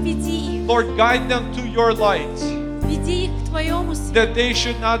 Господь, поведи их. Lord, guide them to your light, Веди их к Твоему свету, that they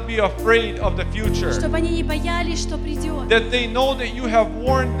should not be afraid of the future, чтобы они не боялись, что придет, that they know that you have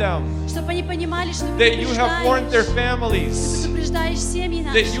warned them, чтобы они понимали, что Ты that you have warned their предупреждаешь, families, предупреждаешь семьи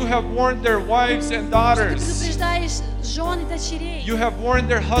that наши, you have warned their wives and что Ты daughters, предупреждаешь жен и дочерей, you have warned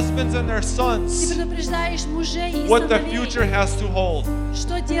their husbands and their Ты sons предупреждаешь мужей и what the сыновей, future has to hold,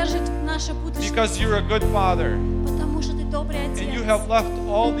 что держит наше будущее, because you're a good father. потому что Ты добрый Отец. And you have left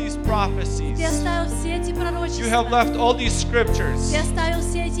all these prophecies. Ты оставил все эти You have пророчества. left all these scriptures. Ты оставил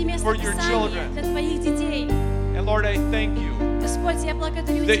все эти for your местописания children. для твоих детей. And Lord, I thank you Господь, я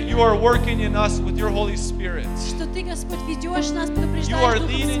благодарю that Тебя, you are working in us with your Holy Spirit. что Ты, Господь, ведешь нас, You предупреждаешь are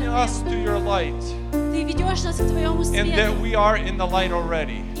Духом leading Святым. us to your light. Ты ведешь нас к Твоему And that свету, we are in the light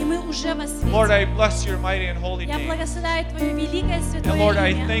already. и мы уже во Lord, I свете. bless your mighty and holy Я name. благословляю Твое великое And святое Lord,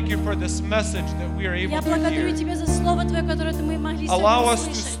 I имя. thank you for this message that we are able Я to благодарю hear. Тебя за Слово Твое, которое мы могли Allow сегодня us to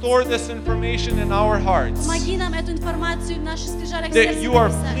услышать. store this information in our hearts. Помоги нам эту информацию в наших скрижалях That сердца you are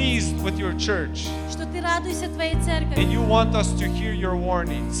написать, pleased with your church. что Ты радуешься Твоей And церкви, you want us to hear your и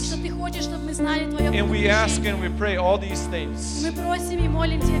warnings. что Ты хочешь, чтобы мы знали Твое And we ask предупреждение. and we pray all these И things. мы просим и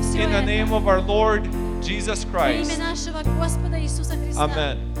молим Тебя все In the это name of our Lord Jesus во имя Christ. нашего Господа Иисуса Христа.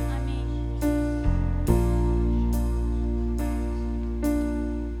 Amen. Аминь.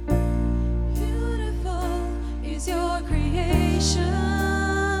 Beautiful is your creation.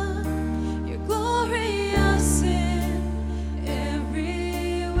 You're glorious in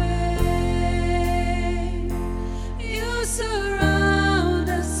every way. You surround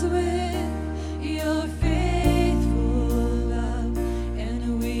us with your faithful love,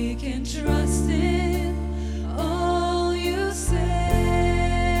 and we can trust in all you say.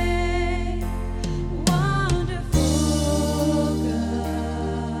 Wonderful God,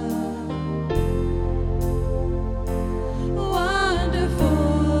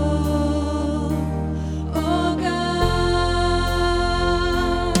 wonderful, oh God,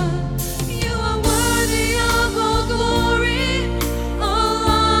 you are worthy of all glory, all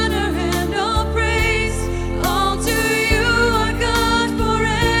honor and all praise. All to you, our God,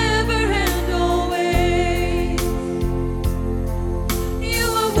 forever and always. You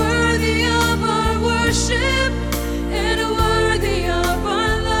are worthy of our worship and worthy of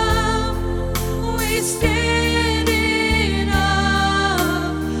our love. We stand in awe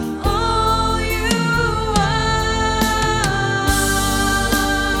of all you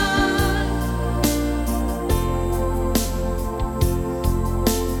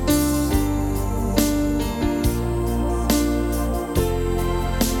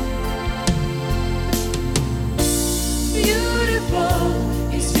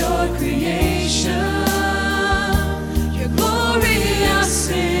Beautiful is your creation. You're glorious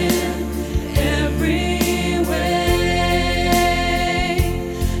in every way.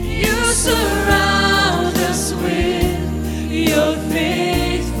 You surround us with your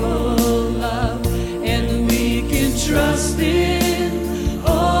faithful love, and we can trust in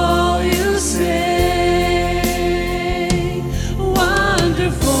all you say.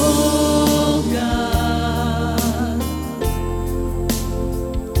 Wonderful God,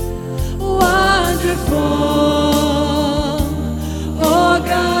 wonderful, oh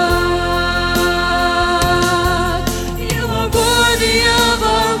God, you are worthy of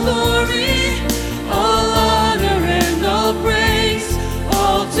our glory, all honor and all praise.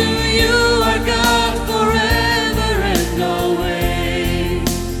 All to you, our God, forever and always.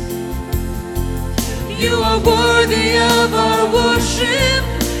 You are worthy of our worship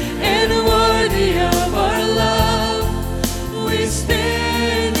and worthy of our love. We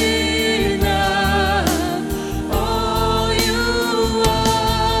stand in awe of all you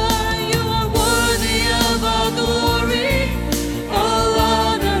are. You are worthy of our glory, all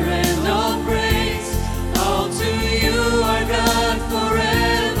honor and all praise. All to you, our God,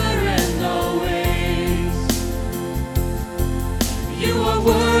 forever and always. You are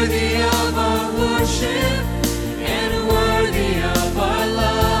worthy of our worship and worthy of our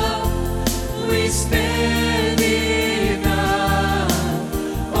love. We stand in awe of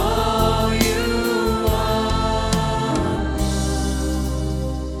all you are.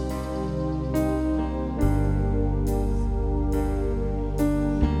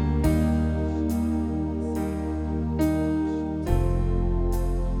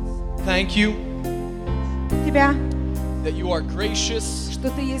 Thank you Тебя, that you are gracious, что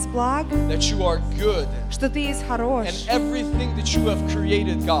Ты есть благ, that you are good, что Ты есть and хорош. everything that you have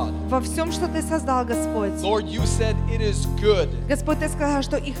created, God. Во всем, что Ты создал, Господь. Lord, you said it is good. Господь, Ты сказал,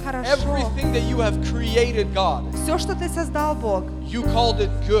 что и хорошо. Everything that you have created, God, Все, что Ты создал, Бог, you called it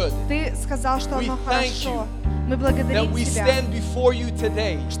good. Ты сказал, что We оно thank хорошо. you Мы That благодарим we Тебя, stand before you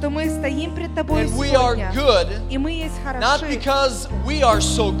today. что мы стоим пред Тобой And we are сегодня. good, И мы есть not хороши. because we are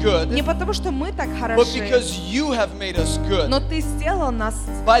so good, Не потому, что мы так but хороши, because you have made us good. но Ты сделал нас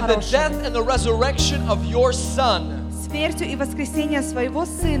By the death хорошими. and the resurrection of your Son, Смертью и воскресением своего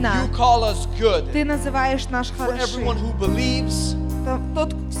you Сына call us good. Ты называешь нас For хороши. everyone who believes,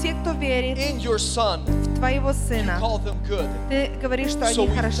 все, кто верит in your Son, в Твоего Сына, call them good. Ты говоришь, что So они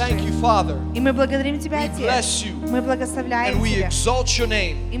we хороши. thank you, Father. И мы благодарим Тебя, We Отец. bless you. Мы благословляем And we Тебя. exalt your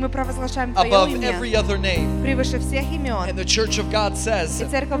name И мы провозглашаем Твое above имя every other name. превыше всех And имен. the Church of God says, И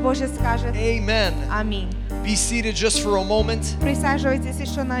Церковь Божья скажет Amen. Аминь. Be seated just for a moment. Присаживайтесь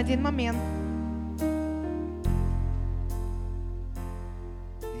еще на один момент.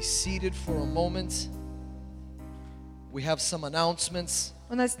 Be seated for a moment. We have some announcements.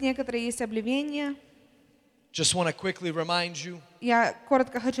 У нас некоторые есть объявления. Just want to quickly remind you Я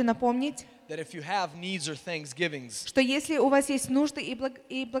коротко хочу напомнить, that if you have needs or thanksgivings, что если у вас есть нужды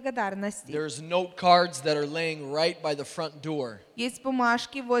и благодарности, there's note cards that are laying right by the front door. есть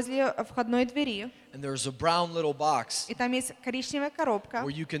бумажки возле входной двери, And there's a brown little box и там есть коричневая коробка, where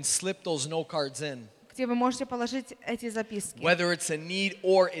you can slip those note cards in, где вы можете положить эти записки. whether it's a need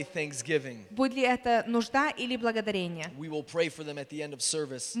or a thanksgiving. Будь ли это нужда или благодарение. We will pray for them at the end of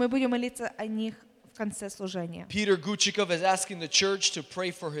service. Мы будем молиться о них в конце служения. Peter Guchikov is asking the church to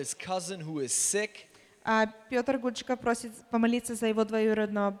pray for his cousin who is sick. А Петр Гудчиков просит помолиться за его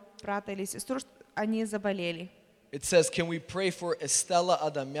двоюродного брата или сестру, что они заболели. It says, can we pray for Estella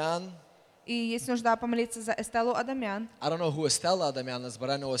Adamian? И есть нужда помолиться за Эстеллу Адамян. I don't know who Estella Adamian is, but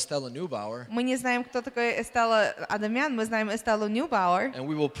I know Estella Neubauer. Мы не знаем, кто такой Эстелла Адамян, мы знаем Эстеллу Ньюбауэр. And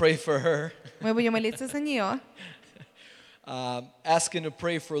we will pray for her. Мы будем молиться за нее. Asking to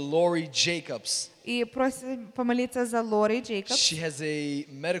pray for Lori Jacobs. И просим помолиться за Лори Джейкобс. She has a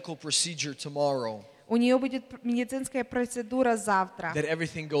medical procedure tomorrow. У нее будет медицинская процедура завтра. That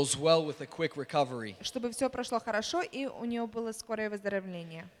everything goes well with a quick recovery. Чтобы все прошло хорошо и у нее было скорое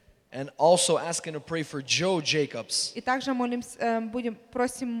выздоровление. And also asking to pray for Joe Jacobs. И также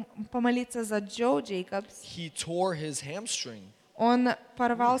просим помолиться за Джо Джейкобс. He tore his hamstring. Он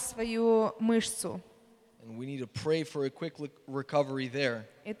порвал свою мышцу. And we need to pray for a quick recovery there.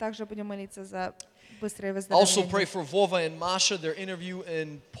 И также будем молиться за быстрое Also pray выздоровление. for Vova and Masha, their interview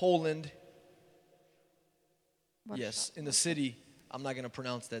in Poland. Yes, in the city. I'm not going to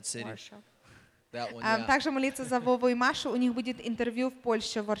pronounce that city. That one, yeah. Также молиться за Вову и Машу. У них будет интервью в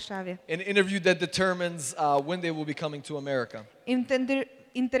Польше, в Варшаве. An interview that determines when they will be coming to America.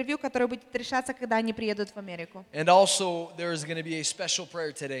 Интервью, которое будет решаться, когда они приедут в Америку. And also, there is going to be a special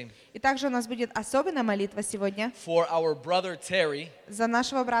prayer today И также у нас будет особенная молитва сегодня for our brother Terry. за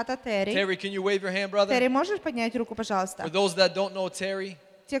нашего брата Терри. Terry, can you wave your hand, brother? Терри, можешь поднять руку, For пожалуйста? those that don't know Terry,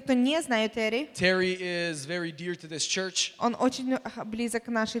 Те, кто не знают Терри, Terry is very dear to this church. он очень близок к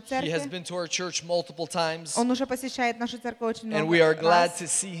нашей He has церкви. been to our church multiple times. Он уже посещает нашу церковь очень And we are много glad раз. to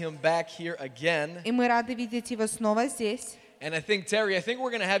see him back here again. И мы рады видеть его снова здесь. And I think, Terry, I think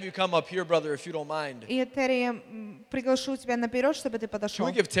we're going to have you come up here, brother, if you don't mind. И, Терри, приглашу тебя наперед, чтобы ты Can подошел.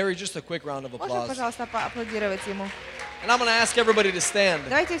 we give Terry just a quick round of Можно, applause? пожалуйста, поаплодировать ему? And I'm going to ask everybody to stand.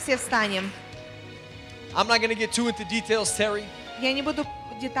 Давайте все встанем. I'm not going to get too into details, Terry, Я не буду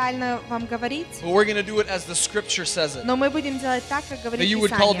детально вам говорить, but we're going to do it as the scripture says it. но мы будем делать так, как That говорит you would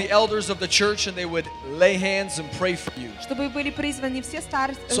call the Писание. elders of the church and they would lay hands and pray for you. Чтобы были призваны все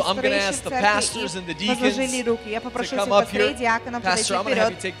So I'm gonna старейшие ask в the церкви pastors and the и возложили deacons руки. Я To попрошу come всех up пастырей here. и диаконов подойти Pastor, I'm going to have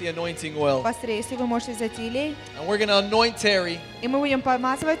you вперед. take the anointing oil. Пастырей, если вы можете взять илей. And we're going to anoint Terry. И мы будем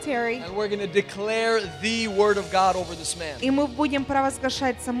помазывать Терри. And we're going to declare the word of God over this man. И мы будем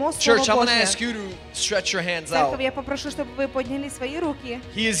провозглашать само Слово Church, I'm going to ask Божье. you to stretch your hands out. Церковь, я попрошу, чтобы вы подняли свои руки.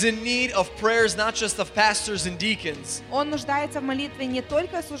 He is in need of prayers, not just of pastors and deacons, Он нуждается в молитве не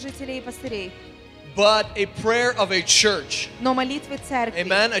только служителей и пастырей, but a prayer of a church. но молитвы церкви.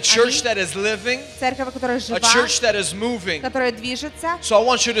 Amen. A church Аминь. that is living, Церковь, которая a жива, church that is moving. которая движется. So I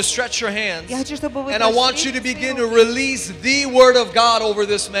want you to stretch your hands. Я хочу, чтобы вы And I want you прошли to свои begin to руки. release the word of God over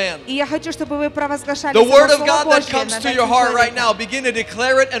this man. И я хочу, чтобы вы провозглашали The само word of Слово God that Божье comes над to your этим heart right человеком. now, begin to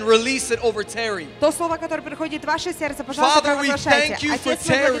declare it and release it over Terry. То слово, которое приходит в ваше сердце, пожалуйста, Father, we провозглашайте. thank you for Отец,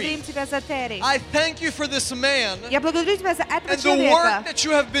 мы Terry. благодарим Тебя за Терри. I thank you for this man Я благодарю Тебя за этого and the work человека that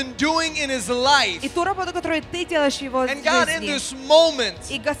you have been doing in his и life. ту работу, которую Ты делаешь в его And God, in жизни. this moment,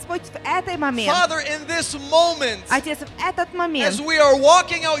 И Господь, в этот момент, Father, in this moment, Отец, в этот момент, as we are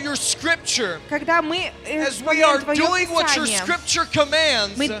walking out your scripture, когда мы as we are исполняем Твое doing what your Писание, scripture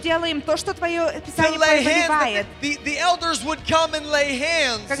commands, мы делаем то, что Твое to Писание lay hands, повелевает. the elders would come and lay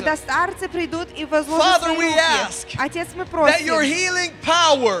hands, Когда старцы придут и возложат Father, свои we руки, ask Отец, мы that your просим, healing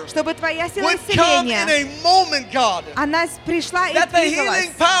power чтобы Твоя сила would come in исцеления, a moment, God, она пришла и that the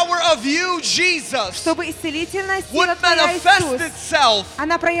healing двигалась, power of you, Jesus, чтобы исцелительная сила would Твоя, manifest Иисус, itself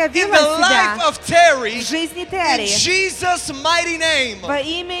она in проявила the life себя of Terry, в жизни in Терри. Jesus' mighty name. Во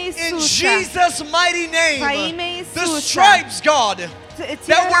имя In Иисуса. Jesus' mighty Во name. имя The Иисуса. stripes, God,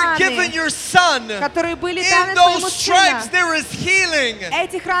 те that were given раны, your son. которые были In даны твоему those stripes сыну, there is healing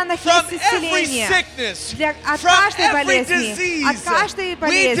этих ранах from есть every исцеление. sickness, От from каждой every болезни, disease. от каждой We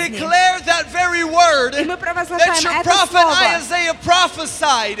болезни. declare that very word И мы that провозглашаем your это prophet слово, Isaiah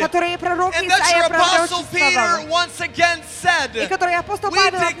prophesied, которое пророк and that your Исаия apostle Peter пророчествовал, once again и said. которое апостол We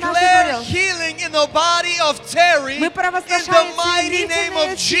Павел однажды declare говорил. healing in the body of Terry Мы in the провозглашаем mighty name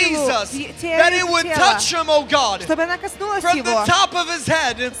of исцелительную силу Jesus, в that it would теле, touch him, oh God, чтобы она коснулась from the его, top of his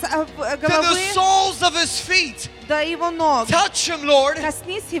head to с the головы soles of his feet. до его ног. Touch him, Lord.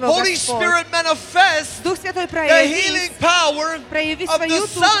 Коснись его, Holy Господь. Spirit, manifest Дух Святой, the healing прояви power прояви of свою the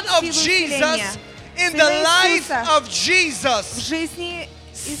Son of силу Jesus исцеления in the Сына life Иисуса of в Jesus. жизни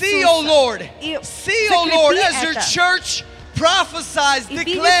See, O Иисуса. Lord, И see, O Lord, закрепи as your это. church prophesies, И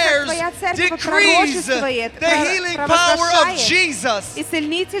видишь, declares, как твоя церковь decrees пророчествует, the healing power of Jesus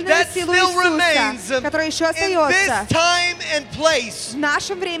исцелительную that силу still remains Иисуса, которая еще in this остается time and place. в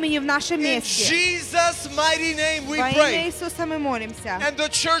нашем времени, в нашем In месте. Jesus' mighty name we Во имя pray. Иисуса мы молимся. And the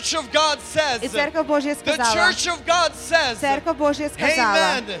church of God says, И Церковь Божья the сказала, church of God says, Церковь Божья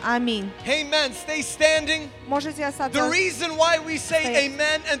сказала, Amen. аминь. Amen. Stay standing. Можете The остаться. reason why we say Стоять.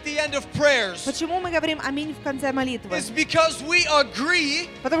 amen at the end of prayers Почему мы говорим аминь в конце молитвы? is because we agree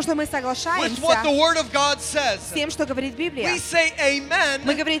Потому что мы with what the соглашаемся Word of God says. с тем, что говорит Библия. We say amen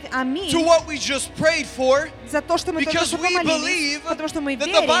Мы говорим to аминь what we just prayed for за то, что мы только because что we помолились, believe потому что мы that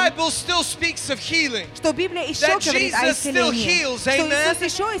the верим, Bible still speaks of healing. что Библия еще that говорит о Jesus still исцелении, heals, что amen? Иисус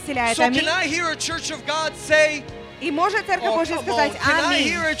еще исцеляет, So can аминь. I hear a church of God say, И может Церковь oh, Божья come on, сказать can I аминь.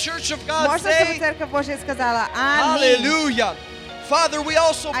 hear a church of God Можно, чтобы say, Церковь Божья сказала аминь. hallelujah. Father, we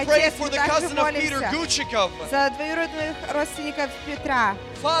also pray Отец, for мы the также cousin of Peter молимся Guchikov. за двоюродных родственников Петра.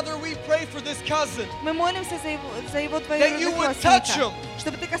 Father, we pray for this cousin Мы молимся за его that you двоюродных would touch родственников, him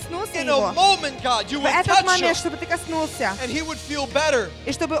чтобы ты коснулся in a его. moment, God. You В would этот touch him момент, чтобы ты коснулся, and he would feel better.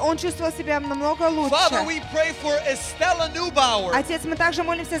 и чтобы он чувствовал себя намного Father, лучше. we pray for Estella Neubauer Отец, мы также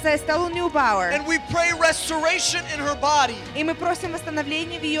молимся за Эстеллу Ньюбауэр. and we pray restoration in her body. И мы просим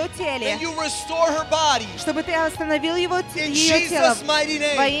восстановления в ее теле, And you restore her body чтобы ты восстановил in ее тело Jesus' mighty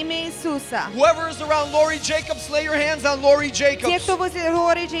во name. имя Иисуса. Whoever is around Lori Jacobs, lay your hands on Lori Те, Jacobs. кто возле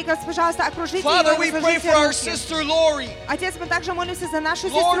Лори Джейкобс, пожалуйста, окружите Father, ее we и pray возложите for our руки. sister Lori. Отец, мы также молимся за нашу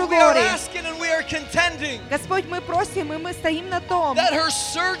сестру Lord, we are Лори. asking and we are contending Господь, мы просим, и мы стоим на том, that her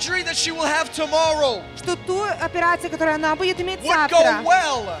surgery that she will have tomorrow что ту операцию, которую она будет иметь would go завтра,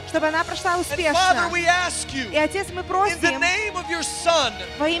 well. чтобы она прошла And Father, успешно. we ask you И, Отец, мы in the просим name of your Son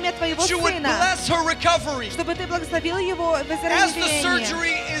во имя Твоего that you would Сына, bless her recovery. чтобы Ты благословил его As the выздоровление.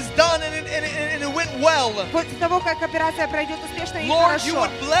 surgery is done and it went well, После того, как операция пройдет успешно и Lord, you хорошо,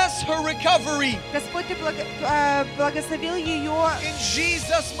 would bless her recovery Господь, Ты благословил ее in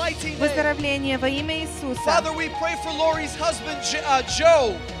Jesus' mighty name. выздоровление во имя Иисуса. Father, we pray for Lori's husband,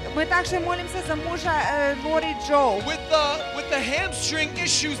 Joe, Мы также молимся за мужа Лори Джо, with the hamstring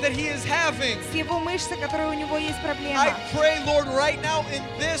issues that he is having. с его мышцей, которые у него есть I проблема. pray, Lord, right now in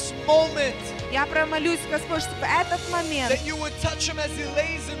this moment Я промолюсь, Господь, чтобы в этот момент, that you would touch him as he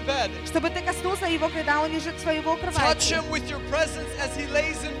lays in bed. чтобы Ты коснулся его, когда он лежит в своего Touch кровати. him with your presence as he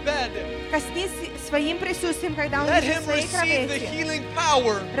lays in bed. Коснись своим присутствием, когда он Let лежит him в своей receive the кровати. healing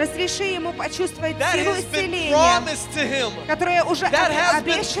power Разреши ему почувствовать that силу has been исцеления, promised to him, которая уже that has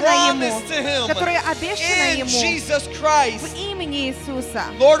been обещана ему, promised to him которая обещана in ему Jesus в Christ. имени Иисуса.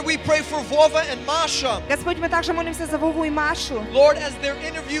 Lord, we pray for Vova and Masha. Господь, мы также молимся за Вову и Машу, Lord, as their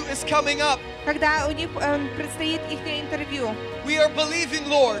interview is coming up, когда у них предстоит их интервью. we are believing,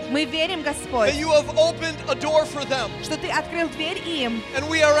 Lord, Мы верим, Господь, that you have opened a door for them. что Ты открыл дверь им, And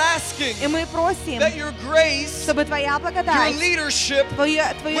we are asking и мы просим, that your grace, чтобы Твоя your благодать, leadership Твое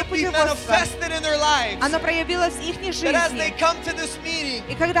would be путеводство, manifested in their lives. оно проявилось в их That as they жизни. come to this meeting,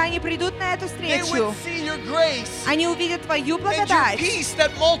 И когда они придут на эту they встречу, would see your grace они увидят Твою and your благодать peace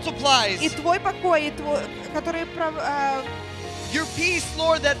that multiplies. и Твой покой, который Your peace,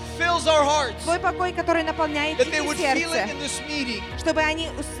 Lord, that fills our hearts. Твой покой, который наполняет That they их would feel it сердце, in this meeting. чтобы они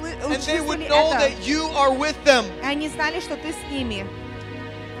And they would услышали know это, that you are with them. и они знали, что Ты с ними.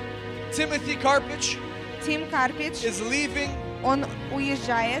 Timothy Karpich Тим Карпич, is leaving. он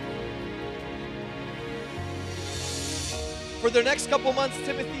уезжает. For the next couple months,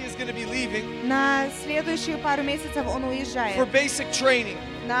 Timothy is going to be leaving На следующие пару месяцев он for уезжает basic training.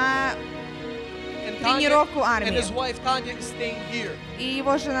 на And тренировку and армии. his wife Tanya is staying here. И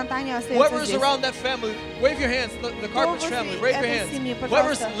его жена Таня Whoever остается is здесь. around that family, wave your hands. The Karpich возле family, wave your этой hands. семьи,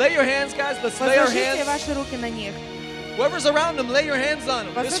 Whoever's, пожалуйста. lay your hands, guys. Let's lay our Возложите hands. ваши руки на них. Whoever's around them, lay your hands on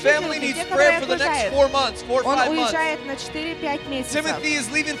them. This Возложите family руки, needs те, prayer которые for the next окружают. 4 months, 4 or Он 5 months. уезжает на 4-5 месяцев. Timothy is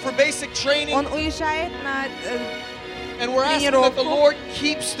leaving for basic training. Он уезжает на And we're asking that the тренировку. Lord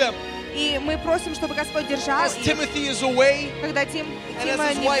keeps them И мы просим, чтобы Господь держал as их, Timothy is away когда and Тима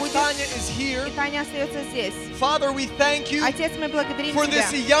as his не wife будет, Tanya is here. и Таня остается здесь. Father, we thank you Отец, мы благодарим for Тебя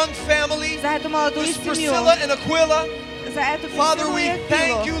this young family, за эту молодую this семью, Priscilla and Aquila. за эту Father, Присциллу we и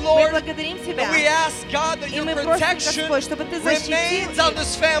thank you, Аквилу. Lord, Мы благодарим Тебя. And we ask, God, that И your мы просим, protection Господь, чтобы Ты защитил remains on их,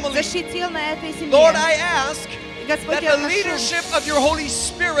 this family. защитил на этой семье. Lord, I ask Господь, that я the прошу, leadership of your Holy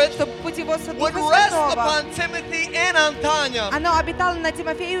Spirit чтобы путеводство would Духа rest Святого, upon Timothy and on Tanya. оно обитало на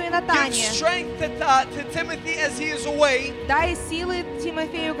Тимофею и на Give Тане. strength to Timothy as he is away. Дай силы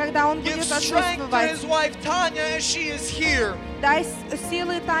Тимофею, когда он Give будет strength to отсутствовать. his wife Tanya as she is here. Дай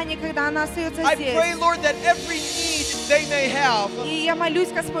силы Тане, когда она остается I pray, здесь. Lord, that every need they may have, И я молюсь,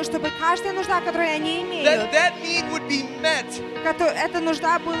 Господь, чтобы каждая нужда, которую они имеют, that need would be met эта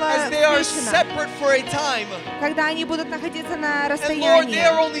нужда была as they are встречена, separate for a time. когда они будут находиться на And Lord, they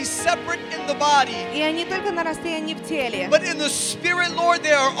are расстоянии. only separate in the body, И они только на расстоянии в теле. but in the spirit, Lord,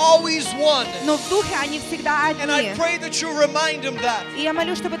 they are always one. Но в духе они всегда And I одни. pray that you remind them that. И я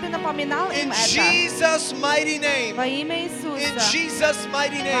молюсь, чтобы ты напоминал In им это. Jesus' mighty name. Во имя In Иисуса. Jesus'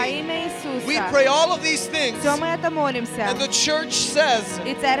 mighty Во name. имя We Иисуса. pray all of these things. Все мы это молимся. And the church says,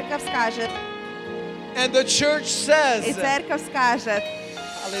 И церковь скажет. and the church И says, церковь скажет.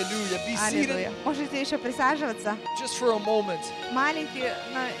 hallelujah. Be seated Аллилуйя. Можете еще присаживаться. just for a moment. Маленький,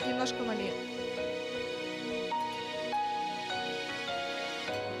 немножко молитв.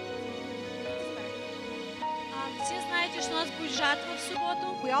 Все знаете, что у нас будет жатва в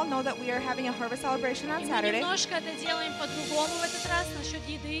субботу. We all know that we are having a harvest celebration on И мы Saturday. немножко это делаем по-другому в этот раз насчет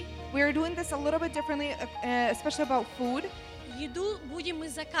еды. We are doing this a little bit differently, especially about food. Еду будем мы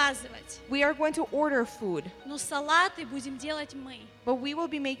заказывать, We are going to order food, но салаты будем делать мы. but we will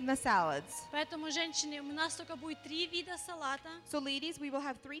be making the salads. Поэтому, женщины, у нас только будет 3 вида салата. So ladies, we will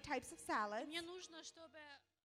have 3 types of salads. Мне нужно, чтобы